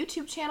doing a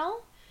YouTube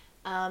channel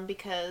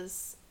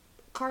because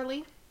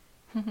Carly,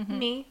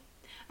 me,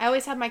 I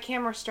always have my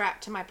camera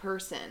strapped to my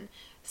person.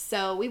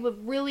 So we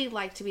would really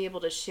like to be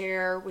able to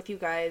share with you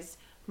guys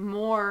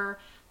more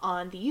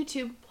on the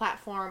YouTube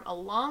platform,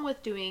 along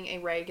with doing a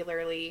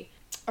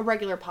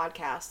regular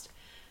podcast.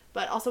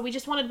 But also, we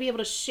just wanted to be able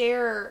to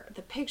share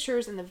the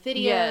pictures and the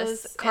videos.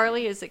 Yes,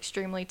 Carly is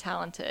extremely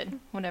talented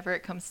whenever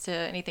it comes to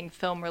anything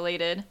film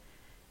related,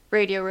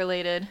 radio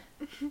related.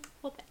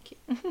 Well, thank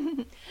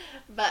you.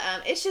 But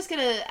it's just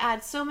going to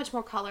add so much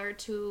more color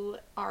to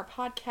our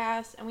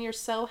podcast, and we are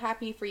so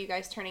happy for you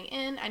guys turning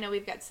in. I know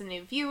we've got some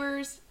new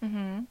viewers,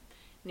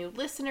 new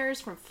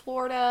listeners from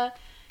Florida.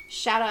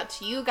 Shout out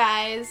to you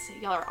guys.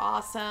 Y'all are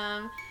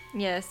awesome.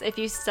 Yes, if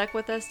you stuck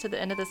with us to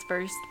the end of this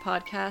first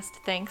podcast,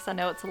 thanks. I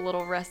know it's a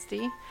little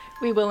rusty.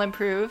 We will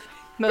improve.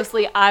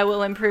 Mostly I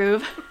will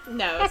improve.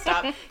 No,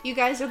 stop. You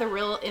guys are the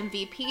real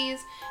MVPs.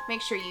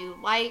 Make sure you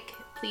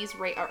please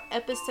rate our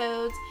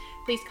episodes.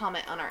 Please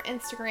comment on our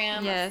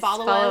Instagram. Yes,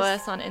 follow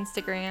us on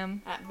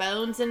Instagram. At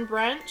Bones and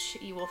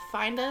Brunch. You will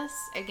find us.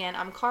 Again,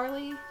 I'm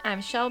Carly.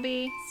 I'm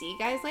Shelby. See you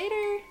guys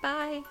later.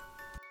 Bye.